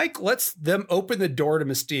 Mike lets them open the door to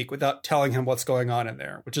Mystique without telling him what's going on in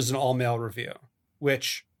there, which is an all-male review,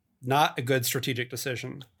 which not a good strategic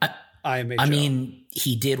decision. I mean,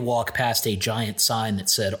 he did walk past a giant sign that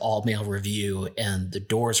said all-male review, and the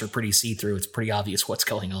doors are pretty see-through. It's pretty obvious what's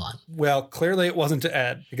going on. Well, clearly it wasn't to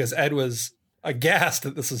Ed, because Ed was aghast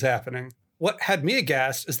that this was happening. What had me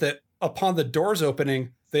aghast is that upon the doors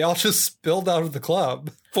opening, they all just spilled out of the club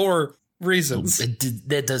for reasons.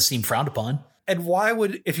 That does seem frowned upon. And why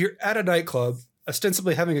would, if you're at a nightclub,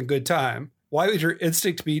 ostensibly having a good time, why would your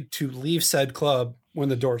instinct be to leave said club when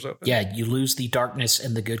the doors open? Yeah, you lose the darkness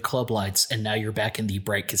and the good club lights, and now you're back in the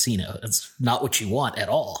bright casino. That's not what you want at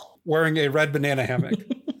all. Wearing a red banana hammock.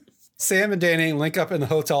 Sam and Danny link up in the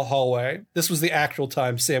hotel hallway. This was the actual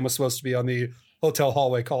time Sam was supposed to be on the hotel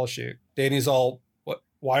hallway call sheet. Danny's all, "What?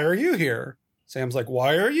 Why are you here?" Sam's like,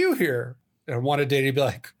 "Why are you here?" And I wanted Danny to be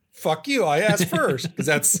like, "Fuck you, I asked first," because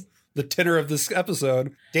that's the tenor of this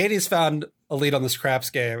episode. Danny's found a lead on this craps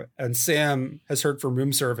game, and Sam has heard from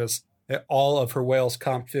room service that all of her whale's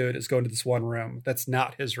comp food is going to this one room. That's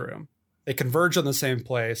not his room. They converge on the same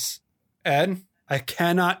place. Ed, I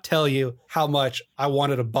cannot tell you how much I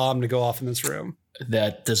wanted a bomb to go off in this room.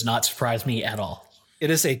 That does not surprise me at all. It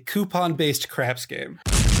is a coupon-based craps game.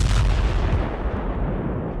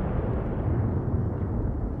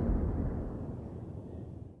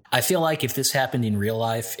 I feel like if this happened in real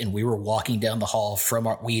life and we were walking down the hall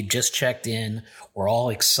we had just checked in, we're all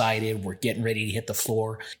excited, we're getting ready to hit the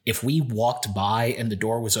floor. If we walked by and the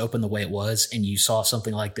door was open the way it was and you saw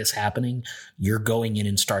something like this happening, you're going in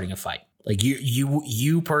and starting a fight. Like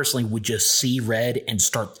you personally would just see red and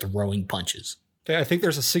start throwing punches. Okay, I think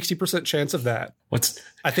there's a 60% chance of that.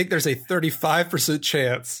 I think there's a 35%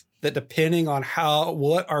 chance that depending on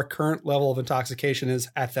what our current level of intoxication is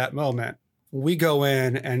at that moment, we go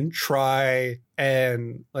in and try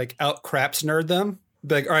and like out craps nerd them.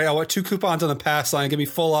 Be like, all right, I want 2 coupons on the pass line. Give me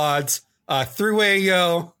full odds. Three-way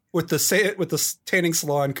yo with the tanning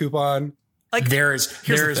salon coupon. Like there's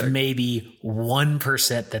maybe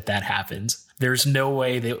 1% that happens. There's no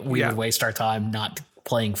way that we would waste our time not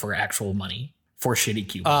playing for actual money for shitty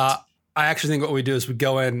coupons. I actually think what we do is we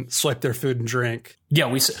go in, swipe their food and drink.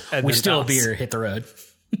 Yeah, we steal a beer, hit the road.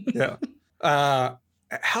 Yeah.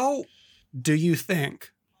 How do you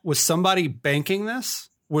think, was somebody banking this?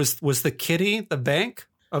 Was the kitty the bank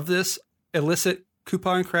of this illicit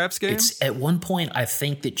coupon craps game? It's at one point, I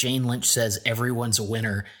think that Jane Lynch says everyone's a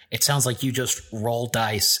winner. It sounds like you just roll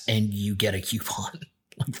dice and you get a coupon.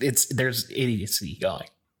 There's idiocy going.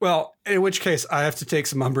 Well, in which case I have to take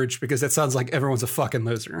some umbrage because that sounds like everyone's a fucking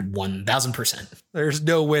loser. 1,000%. There's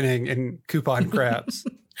no winning in coupon craps.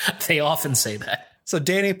 They often say that. So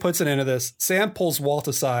Danny puts an end to this. Sam pulls Walt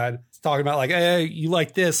aside, talking about like, hey, you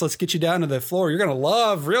like this? Let's get you down to the floor. You're going to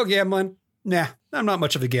love real gambling. Nah, I'm not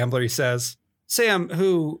much of a gambler, he says. Sam,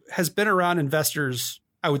 who has been around investors,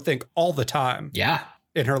 I would think, all the time. Yeah.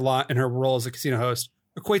 In her role as a casino host,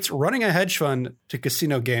 equates running a hedge fund to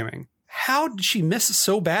casino gaming. How did she miss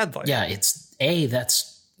so badly? Yeah, it's A,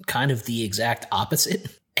 that's kind of the exact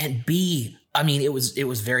opposite. And B, I mean, it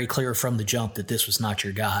was very clear from the jump that this was not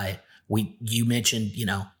your guy. You mentioned,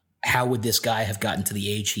 how would this guy have gotten to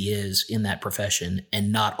the age he is in that profession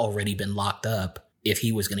and not already been locked up if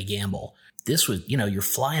he was going to gamble? This was, you're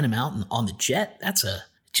flying him out on the jet. That's a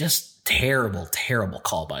just terrible, terrible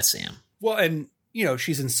call by Sam. Well, and,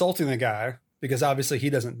 she's insulting the guy because obviously he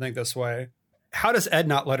doesn't think this way. How does Ed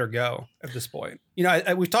not let her go at this point?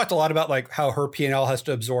 We've talked a lot about like how her P&L has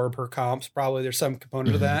to absorb her comps. Probably there's some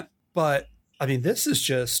component of that. But I mean, this is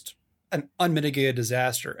just an unmitigated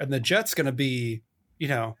disaster. And the jet's going to be,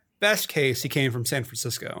 best case, he came from San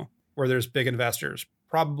Francisco where there's big investors.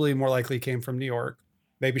 Probably more likely came from New York,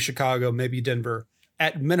 maybe Chicago, maybe Denver.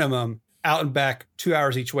 At minimum, out and back 2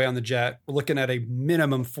 hours each way on the jet. We're looking at a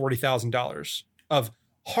minimum $40,000 of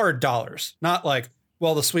hard dollars. Not like,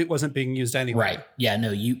 well, the suite wasn't being used anyway. Right. Yeah, no,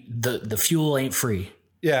 the fuel ain't free.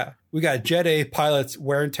 Yeah. We got Jet A pilots,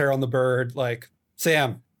 wear and tear on the bird. Like,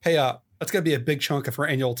 Sam, pay up. That's going to be a big chunk of her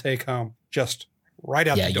annual take home. Just right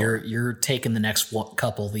out the door. You're taking the next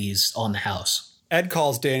couple of these on the house. Ed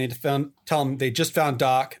calls Danny to tell him they just found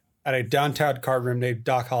Doc at a downtown card room named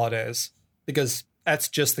Doc Hollidays, because that's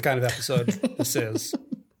just the kind of episode this is.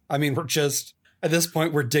 I mean, we're just, at this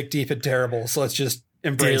point, we're dick deep and terrible, so let's just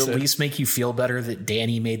embrace it. Did it at least make you feel better that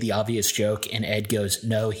Danny made the obvious joke and Ed goes,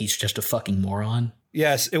 no, he's just a fucking moron?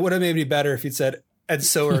 Yes, it would have made me better if you'd said, and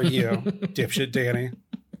so are you, dipshit Danny.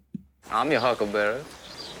 I'm your huckleberry.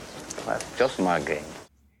 That's just my game.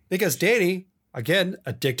 Because Danny, again,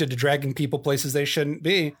 addicted to dragging people places they shouldn't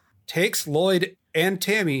be, takes Lloyd and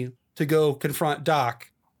Tammy to go confront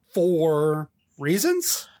Doc for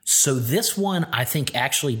reasons. So this one, I think,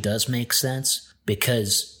 actually does make sense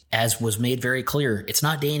because, as was made very clear, it's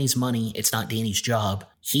not Danny's money. It's not Danny's job.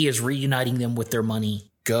 He is reuniting them with their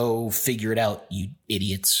money. Go figure it out, you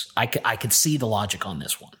idiots. I could see the logic on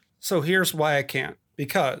this one. So here's why I can't.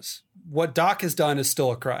 Because what Doc has done is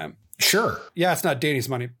still a crime. Sure. Yeah, it's not Danny's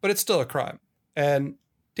money, but it's still a crime. And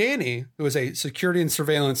Danny, who is a security and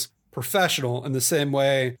surveillance professional in the same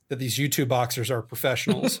way that these YouTube boxers are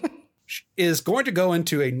professionals, is going to go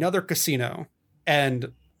into another casino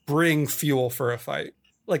and bring fuel for a fight.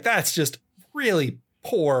 Like, that's just really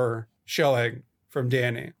poor showing from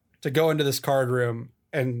Danny to go into this card room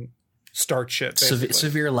and start shit.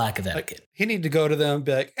 Severe lack of etiquette. Like, he need to go to them and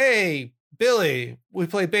be like, hey, Billy, we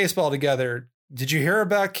played baseball together. Did you hear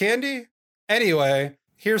about Candy? Anyway,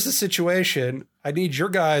 here's the situation. I need your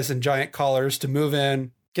guys in giant collars to move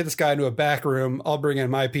in, get this guy into a back room. I'll bring in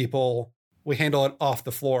my people. We handle it off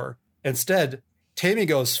the floor. Instead, Tammy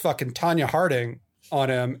goes fucking Tanya Harding on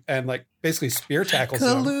him and like basically spear tackles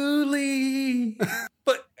him.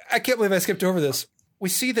 But I can't believe I skipped over this. We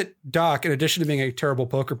see that Doc, in addition to being a terrible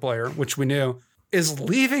poker player, which we knew, is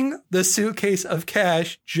leaving the suitcase of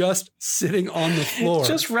cash just sitting on the floor.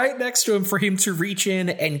 Just right next to him for him to reach in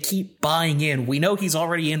and keep buying in. We know he's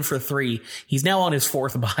already in for 3. He's now on his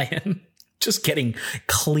 4th buy-in. Just getting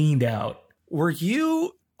cleaned out. Were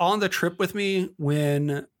you on the trip with me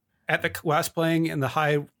when at the last playing in the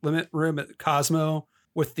high limit room at Cosmo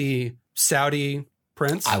with the Saudi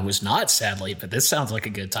prince? I was not, sadly, but this sounds like a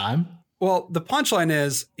good time. Well, the punchline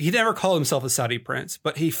is he never called himself a Saudi prince,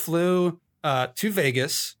 but he flew to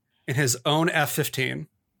Vegas in his own F-15.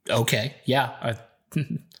 Okay. Yeah.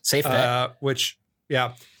 Safe bet.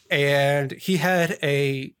 And he had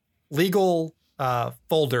a legal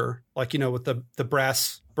folder, like, with the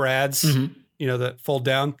brass brads, that fold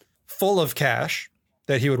down, full of cash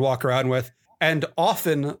that he would walk around with and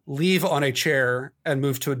often leave on a chair and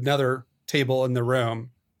move to another table in the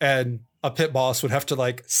room. And a pit boss would have to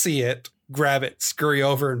like see it, grab it, scurry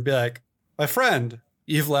over and be like, my friend,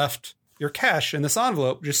 you've left your cash in this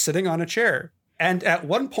envelope just sitting on a chair. And at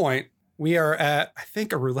one point we are at, I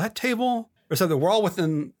think, a roulette table or something.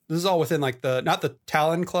 This is all within like not the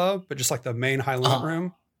Talon Club, but just like the main high limit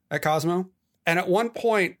room at Cosmo. And at one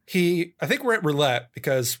point I think we're at roulette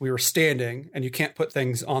because we were standing and you can't put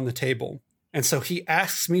things on the table. And so he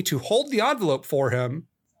asks me to hold the envelope for him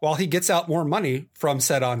while he gets out more money from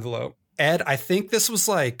said envelope. Ed, I think this was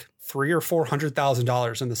like $300,000 or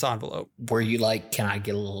 $400,000 in this envelope. Were you like, can I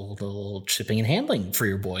get a little shipping and handling for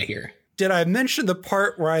your boy here? Did I mention the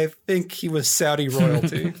part where I think he was Saudi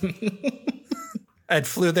royalty? Ed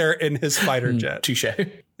flew there in his fighter jet. Touche.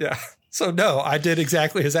 Yeah. So no, I did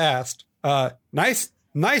exactly as asked. Nice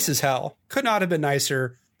as hell. Could not have been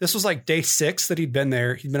nicer. This was like day 6 that he'd been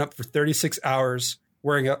there. He'd been up for 36 hours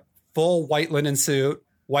wearing a full white linen suit,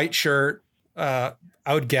 white shirt. I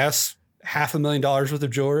would guess $500,000 worth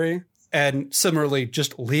of jewelry, and similarly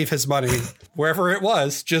just leave his money wherever it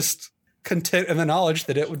was, just content in the knowledge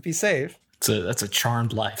that it would be safe. That's a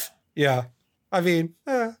charmed life. Yeah. I mean,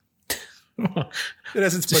 it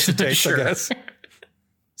has its puts and takes, sure. I guess.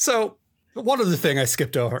 So one other thing I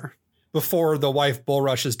skipped over before the wife bull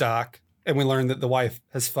rushes Doc, and we learn that the wife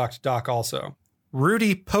has fucked Doc also.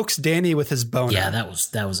 Rudy pokes Danny with his boner. Yeah, that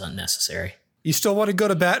was unnecessary. You still want to go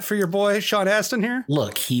to bat for your boy, Sean Astin here?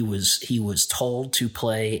 Look, he was told to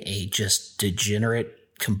play a just degenerate,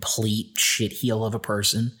 complete shitheel of a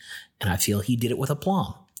person, and I feel he did it with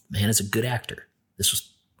aplomb. Man is a good actor.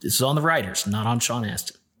 This is on the writers, not on Sean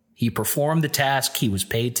Astin. He performed the task he was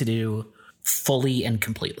paid to do fully and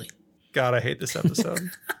completely. God, I hate this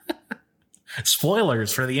episode.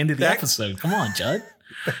 Spoilers for the end of the episode. Come on, Judd.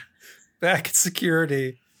 Back at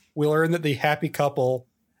security, we learn that the happy couple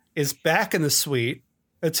is back in the suite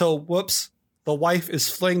until, whoops, the wife is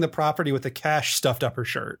fleeing the property with the cash stuffed up her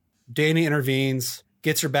shirt. Danny intervenes,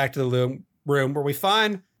 gets her back to the room where we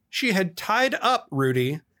find she had tied up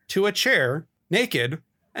Rudy to a chair naked,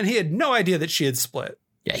 and he had no idea that she had split.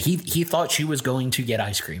 Yeah, he thought she was going to get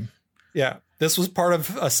ice cream. Yeah, this was part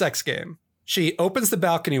of a sex game. She opens the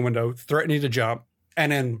balcony window, threatening to jump,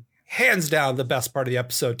 and then hands down the best part of the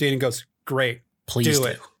episode. Danny goes, great, Please do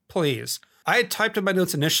it, please. I had typed in my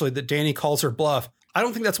notes initially that Danny calls her bluff. I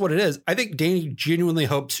don't think that's what it is. I think Danny genuinely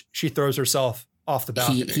hopes she throws herself off the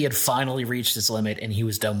balcony. He had finally reached his limit, and he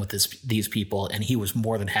was done with these people, and he was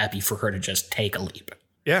more than happy for her to just take a leap.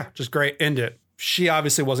 Yeah, just great, end it. She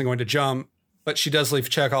obviously wasn't going to jump, but she does leave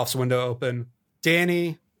Chekhov's window open.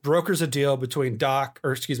 Danny brokers a deal between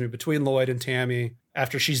between Lloyd and Tammy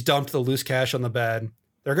after she's dumped the loose cash on the bed.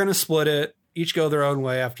 They're going to split it, each go their own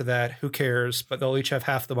way after that. Who cares? But they'll each have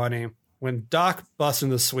half the money. When Doc busts in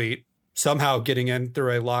the suite, somehow getting in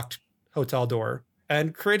through a locked hotel door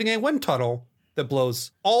and creating a wind tunnel that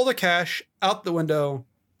blows all the cash out the window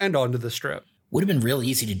and onto the strip. Would have been real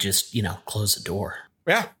easy to just, close the door.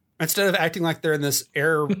 Yeah. Instead of acting like they're in this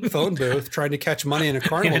air phone booth trying to catch money in a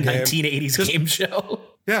carnival in a game. 1980s game show.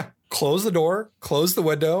 Yeah. Close the door, close the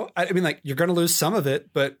window. I mean, you're going to lose some of it,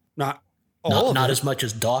 but not all of it. Not as much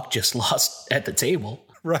as Doc just lost at the table.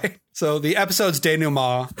 Right. So the episode's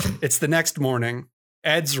denouement. It's the next morning.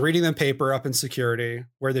 Ed's reading the paper up in security,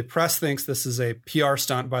 where the press thinks this is a PR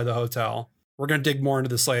stunt by the hotel. We're going to dig more into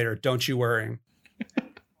this later. Don't you worry.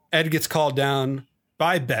 Ed gets called down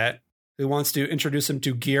by Bet, who wants to introduce him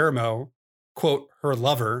to Guillermo, quote, her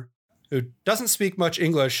lover, who doesn't speak much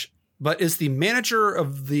English, but is the manager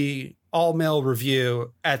of the all-male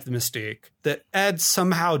review at the Mystique that Ed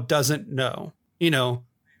somehow doesn't know.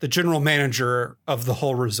 The general manager of the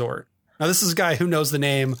whole resort. Now, this is a guy who knows the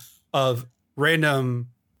name of random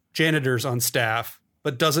janitors on staff,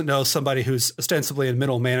 but doesn't know somebody who's ostensibly in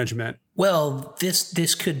middle management. Well,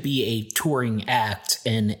 this could be a touring act,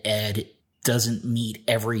 and Ed doesn't meet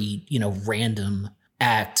every, random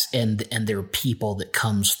act and there are people that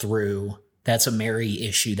comes through. That's a Mary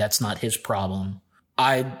issue. That's not his problem.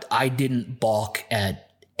 I didn't balk at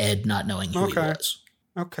Ed not knowing who he was.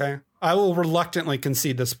 Okay. I will reluctantly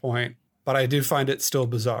concede this point, but I do find it still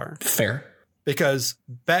bizarre. Fair. Because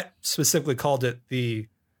Bet specifically called it the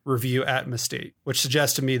review at Mystique, which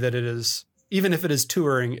suggests to me that it is, even if it is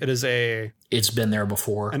touring, it's been there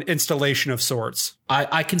before. An installation of sorts.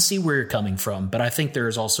 I can see where you're coming from, but I think there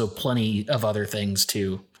is also plenty of other things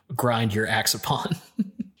to grind your axe upon.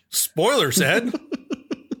 Spoilers, Ed.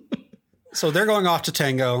 So they're going off to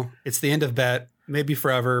Tango. It's the end of Bet, maybe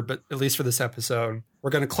forever, but at least for this episode. We're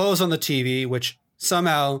going to close on the TV, which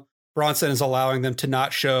somehow Bronson is allowing them to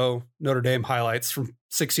not show Notre Dame highlights from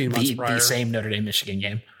 16 months prior. The same Notre Dame-Michigan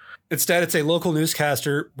game. Instead, it's a local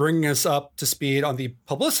newscaster bringing us up to speed on the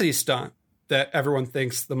publicity stunt that everyone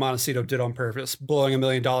thinks the Montecito did on purpose, blowing $1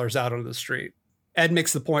 million out onto the street. Ed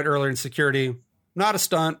makes the point earlier in security, not a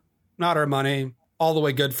stunt, not our money, all the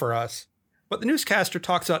way good for us. But the newscaster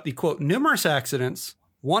talks about the, quote, numerous accidents,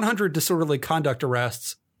 100 disorderly conduct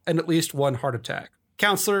arrests, and at least one heart attack.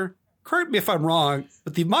 Counselor, correct me if I'm wrong,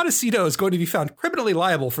 but the Montecito is going to be found criminally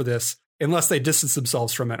liable for this unless they distance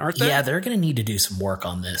themselves from it, aren't they? Yeah, they're going to need to do some work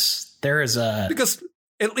on this. Because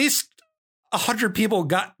at least 100 people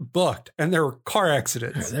got booked and there were car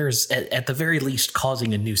accidents. There's, at the very least,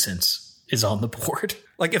 causing a nuisance is on the board.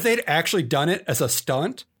 If they'd actually done it as a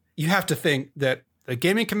stunt, you have to think that the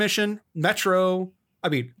Gaming Commission, Metro,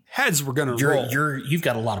 heads were going to roll. You've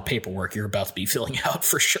got a lot of paperwork you're about to be filling out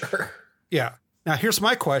for sure. Yeah. Now, here's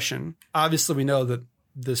my question. Obviously, we know that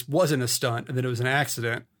this wasn't a stunt and that it was an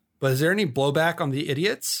accident, but is there any blowback on the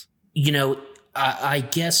idiots? I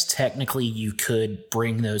guess technically you could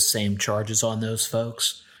bring those same charges on those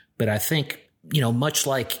folks, but I think, much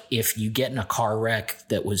like if you get in a car wreck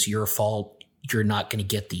that was your fault, you're not going to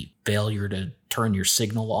get the failure to turn your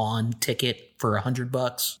signal on ticket for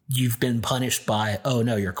 $100. You've been punished by, oh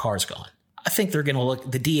no, your car's gone. I think they're going to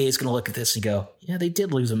the DA is going to look at this and go, yeah, they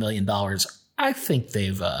did lose $1 million. I think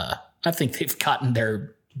they've gotten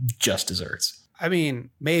their just desserts.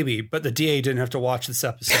 Maybe, but the DA didn't have to watch this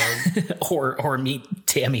episode. or meet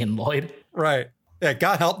Tammy and Lloyd. Right. Yeah,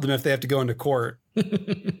 God help them if they have to go into court.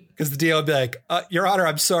 Because the DA will be like, Your Honor,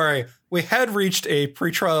 I'm sorry. We had reached a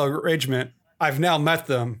pretrial arrangement. I've now met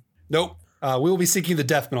them. Nope. We will be seeking the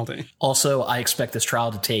death penalty. Also, I expect this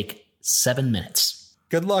trial to take 7 minutes.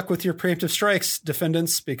 Good luck with your preemptive strikes,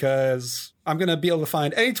 defendants, because I'm going to be able to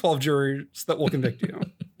find any 12 jurors that will convict you.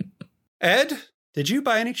 Ed, did you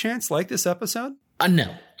by any chance like this episode?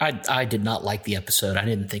 No, I did not like the episode. I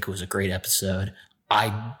didn't think it was a great episode.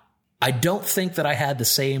 I don't think that I had the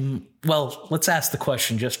same. Well, let's ask the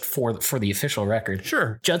question just for the official record.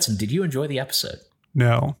 Sure. Judson, did you enjoy the episode?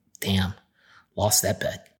 No. Damn. Lost that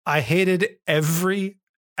bet. I hated every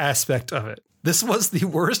aspect of it. This was the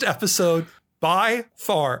worst episode by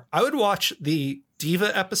far. I would watch the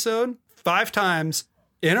diva episode 5 times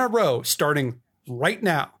in a row, starting right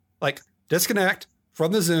now. Like, disconnect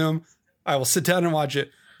from the Zoom. I will sit down and watch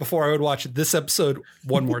it before I would watch this episode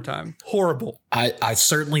one more time. Horrible. I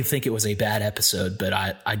certainly think it was a bad episode, but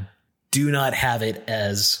I do not have it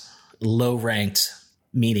as low ranked,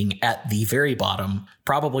 meaning at the very bottom,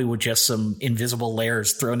 probably with just some invisible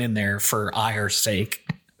layers thrown in there for ire's sake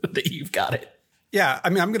that you've got it. Yeah, I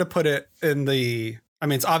mean, I'm going to put it in the, I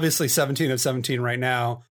mean, it's obviously 17 of 17 right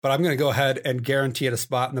now, but I'm going to go ahead and guarantee it a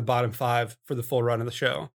spot in the bottom 5 for the full run of the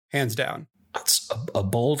show. Hands down. That's a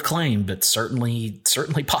bold claim, but certainly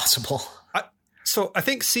possible. So I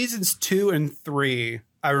think seasons 2 and 3,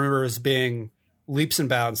 I remember as being leaps and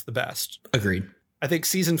bounds the best. Agreed. I think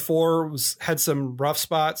season 4 had some rough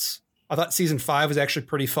spots. I thought season 5 was actually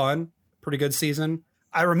pretty fun, pretty good season.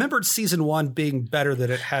 I remembered season 1 being better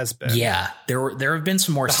than it has been. Yeah, there have been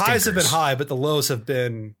some more stinkers. The highs have been high, but the lows have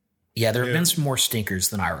been... Yeah, there have been some more stinkers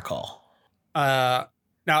than I recall. Now,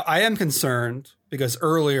 I am concerned because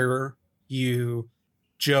earlier you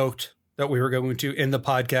joked that we were going to end the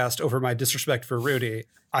podcast over my disrespect for Rudy.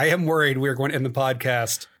 I am worried we're going to end the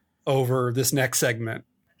podcast over this next segment.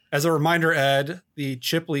 As a reminder, Ed, the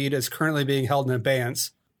chip lead is currently being held in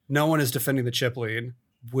abeyance. No one is defending the chip lead.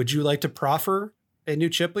 Would you like to proffer a new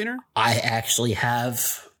chip leader? I actually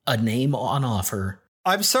have a name on offer.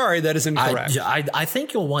 I'm sorry, that is incorrect. I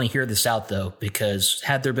think you'll want to hear this out, though, because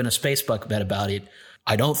had there been a Spacebuck bet about it,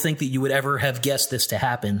 I don't think that you would ever have guessed this to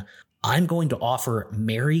happen. I'm going to offer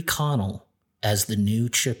Mary Connell as the new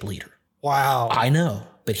chip leader. Wow. I know,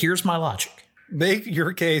 but here's my logic. Make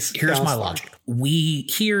your case. Here's my logic. We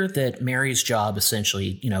hear that Mary's job,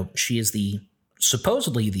 essentially, she is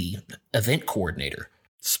supposedly the event coordinator.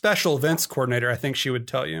 Special events coordinator, I think she would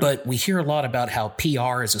tell you. But we hear a lot about how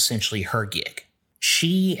PR is essentially her gig.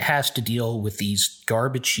 She has to deal with these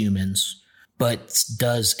garbage humans, but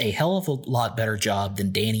does a hell of a lot better job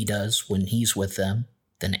than Danny does when he's with them,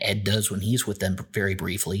 than Ed does when he's with them very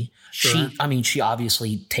briefly. Sure. She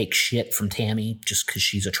obviously takes shit from Tammy just because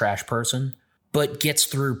she's a trash person, but gets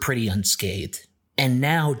through pretty unscathed. And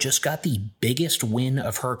now just got the biggest win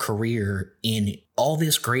of her career in all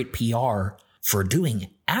this great PR for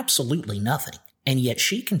doing absolutely nothing. And yet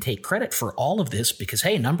she can take credit for all of this because,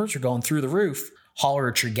 hey, numbers are going through the roof. Holler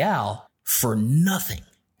at your gal for nothing.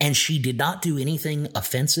 And she did not do anything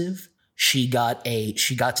offensive. She got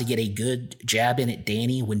to get a good jab in at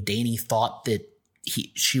Danny when Danny thought that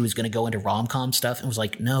she was going to go into rom-com stuff and was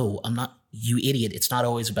like, no, I'm not, you idiot. It's not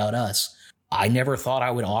always about us. I never thought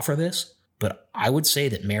I would offer this, but I would say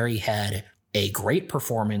that Mary had a great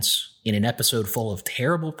performance in an episode full of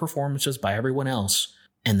terrible performances by everyone else,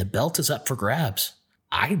 and the belt is up for grabs.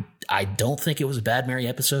 I don't think it was a bad Mary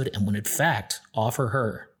episode, and would in fact offer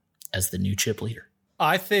her as the new chip leader.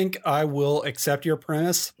 I think I will accept your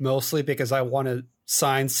premise, mostly because I want to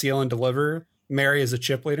sign, seal, and deliver Mary as a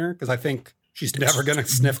chip leader, because I think she's never going to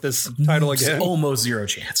sniff this title again. Almost zero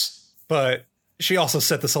chance. But she also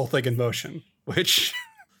set this whole thing in motion, which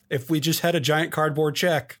if we just had a giant cardboard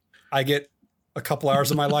check, I get a couple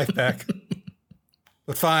hours of my life back.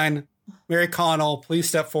 But fine. Mary Connell, please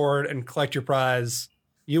step forward and collect your prize.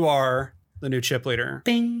 You are the new chip leader.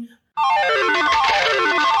 Bing.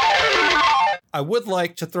 I would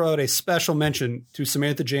like to throw out a special mention to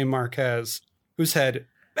Samantha Jane Marquez, who's had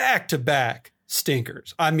back-to-back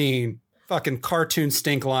stinkers. I mean, fucking cartoon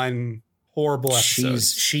stink line, horrible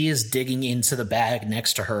episodes. She is digging into the bag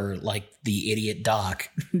next to her like the idiot Doc,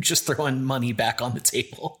 just throwing money back on the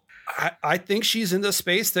table. I think she's in the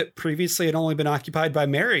space that previously had only been occupied by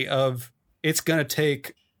Mary of it's going to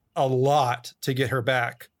take a lot to get her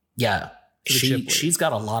back. Yeah. She's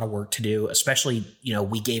got a lot of work to do, especially,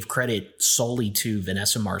 we gave credit solely to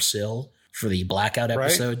Vanessa Marcil for the Blackout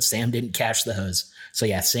episode. Right. Sam didn't cash those. So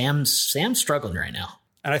yeah, Sam's struggling right now.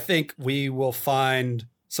 And I think we will find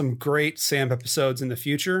some great Sam episodes in the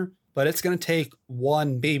future, but it's going to take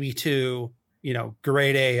 1, maybe 2,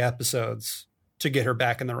 grade A episodes to get her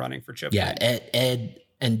back in the running for chip. Yeah. Ed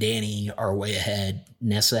and Danny are way ahead.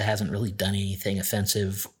 Nessa hasn't really done anything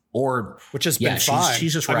offensive which has been fine.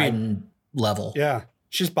 She's just riding level. Yeah.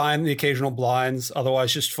 She's buying the occasional blinds,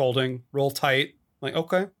 otherwise just folding real tight. Like,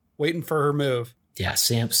 okay, waiting for her move. Yeah,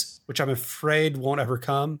 Sam's. Which I'm afraid won't ever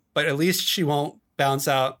come, but at least she won't bounce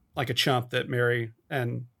out like a chump that Mary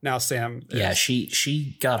and now Sam is. Yeah,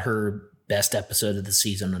 she got her best episode of the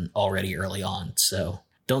season already early on, so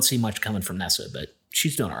don't see much coming from Nessa, but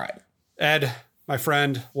she's doing all right. Ed, my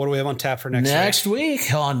friend, what do we have on tap for next week? Next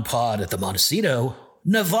week on Pod at the Montecito,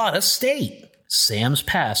 Nevada State. Sam's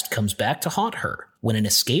past comes back to haunt her when an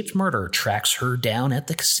escaped murderer tracks her down at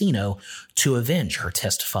the casino to avenge her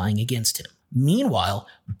testifying against him. Meanwhile,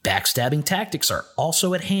 backstabbing tactics are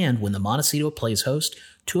also at hand when the Montecito plays host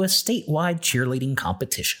to a statewide cheerleading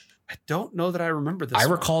competition. I don't know that I remember this. I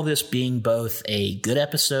recall this being both a good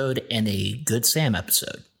episode and a good Sam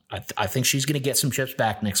episode. I think she's going to get some chips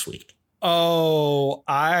back next week. Oh,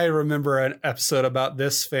 I remember an episode about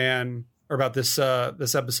this fan, or about this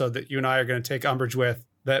episode that you and I are going to take umbrage with,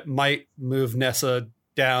 that might move Nessa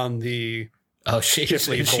down the... Oh, is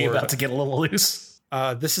she about to get a little loose?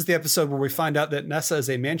 This is the episode where we find out that Nessa is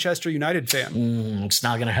a Manchester United fan. It's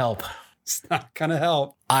not going to help. It's not going to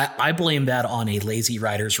help. I blame that on a lazy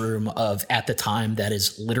writer's room of, at the time, that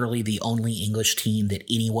is literally the only English team that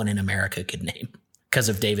anyone in America could name because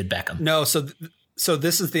of David Beckham. No, so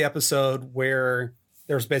this is the episode where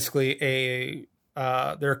there's basically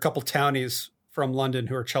there are a couple townies from London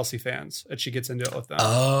who are Chelsea fans, and she gets into it with them.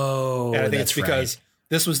 Oh, and I think it's because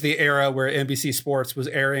this was the era where NBC Sports was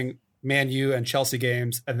airing Man U and Chelsea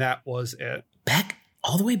games, and that was it.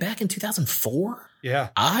 All the way back in 2004? Yeah.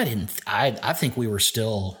 I think we were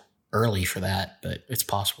still early for that, but it's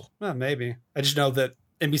possible. Well, maybe. I just know that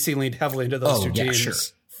NBC leaned heavily into those two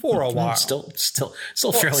teams for a while. Still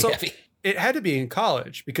fairly heavy. It had to be in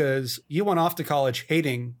college because you went off to college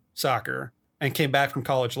hating soccer and came back from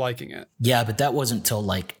college liking it. Yeah, but that wasn't till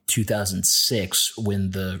like 2006 when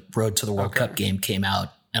the Road to the World Cup game came out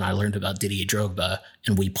and I learned about Didier Drogba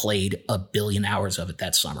and we played 1 billion hours of it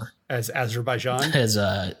that summer. As Azerbaijan? As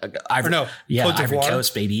Ivory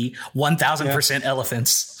Coast, baby. 1,000%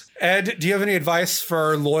 elephants. Ed, do you have any advice for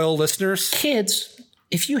our loyal listeners? Kids,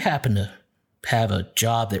 if you happen to have a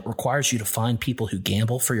job that requires you to find people who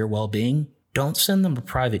gamble for your well-being, don't send them a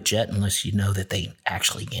private jet unless you know that they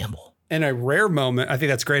actually gamble. In a rare moment, I think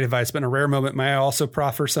that's great advice, but in a rare moment, may I also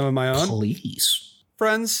proffer some of my own? Please.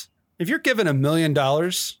 Friends, if you're given $1 million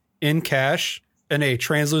in cash in a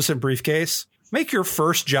translucent briefcase, make your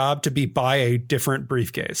first job to be buy a different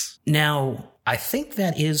briefcase. Now, I think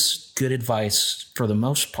that is good advice for the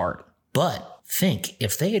most part, but think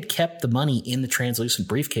if they had kept the money in the translucent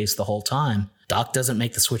briefcase the whole time, Doc doesn't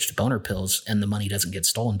make the switch to boner pills and the money doesn't get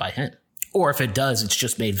stolen by him. Or if it does, it's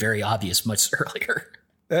just made very obvious much earlier.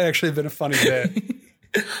 That actually have been a funny bit.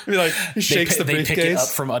 Like, he shakes the briefcase. They pick it up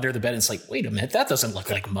from under the bed and it's like, wait a minute, that doesn't look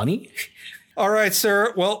like money. All right,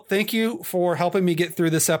 sir. Well, thank you for helping me get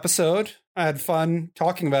through this episode. I had fun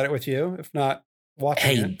talking about it with you, if not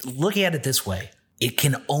watching it. Hey, look at it this way. It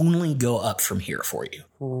can only go up from here for you.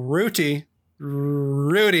 Rudy.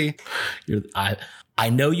 I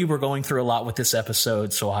know you were going through a lot with this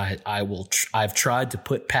episode, so I've tried to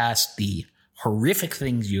put past the horrific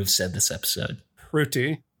things you have said this episode.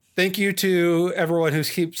 Rudy. Thank you to everyone who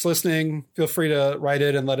keeps listening. Feel free to write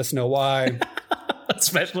it and let us know why.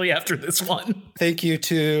 Especially after this one. Thank you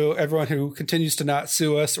to everyone who continues to not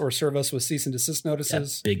sue us or serve us with cease and desist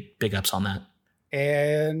notices. Yeah, big ups on that.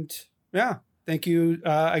 And yeah, thank you.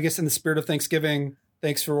 I guess in the spirit of Thanksgiving,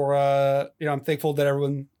 thanks for, I'm thankful that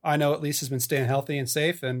everyone I know at least has been staying healthy and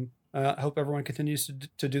safe. And I hope everyone continues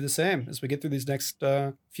to do the same as we get through these next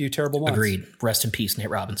few terrible months. Agreed. Rest in peace, Nate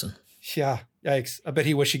Robinson. Yeah. Yikes. I bet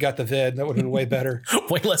he wished he got the vid. That would have been way better.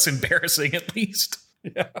 Way less embarrassing, at least.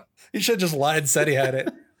 Yeah. He should have just lied and said he had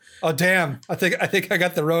it. Oh, damn. I think I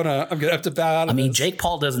got the Rona. I'm going to have to bow out of this. Jake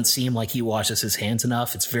Paul doesn't seem like he washes his hands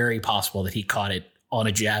enough. It's very possible that he caught it on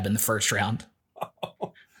a jab in the first round.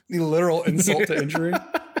 Oh, the literal insult to injury.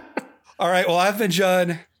 All right. Well, I've been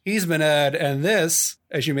Judd. He's been Ed. And this,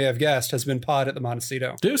 as you may have guessed, has been Pod at the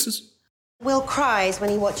Montecito. Deuces. Will cries when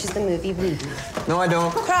he watches the movie Rudy. No, I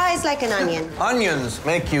don't. Cries like an onion. Onions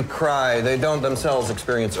make you cry. They don't themselves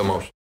experience emotion.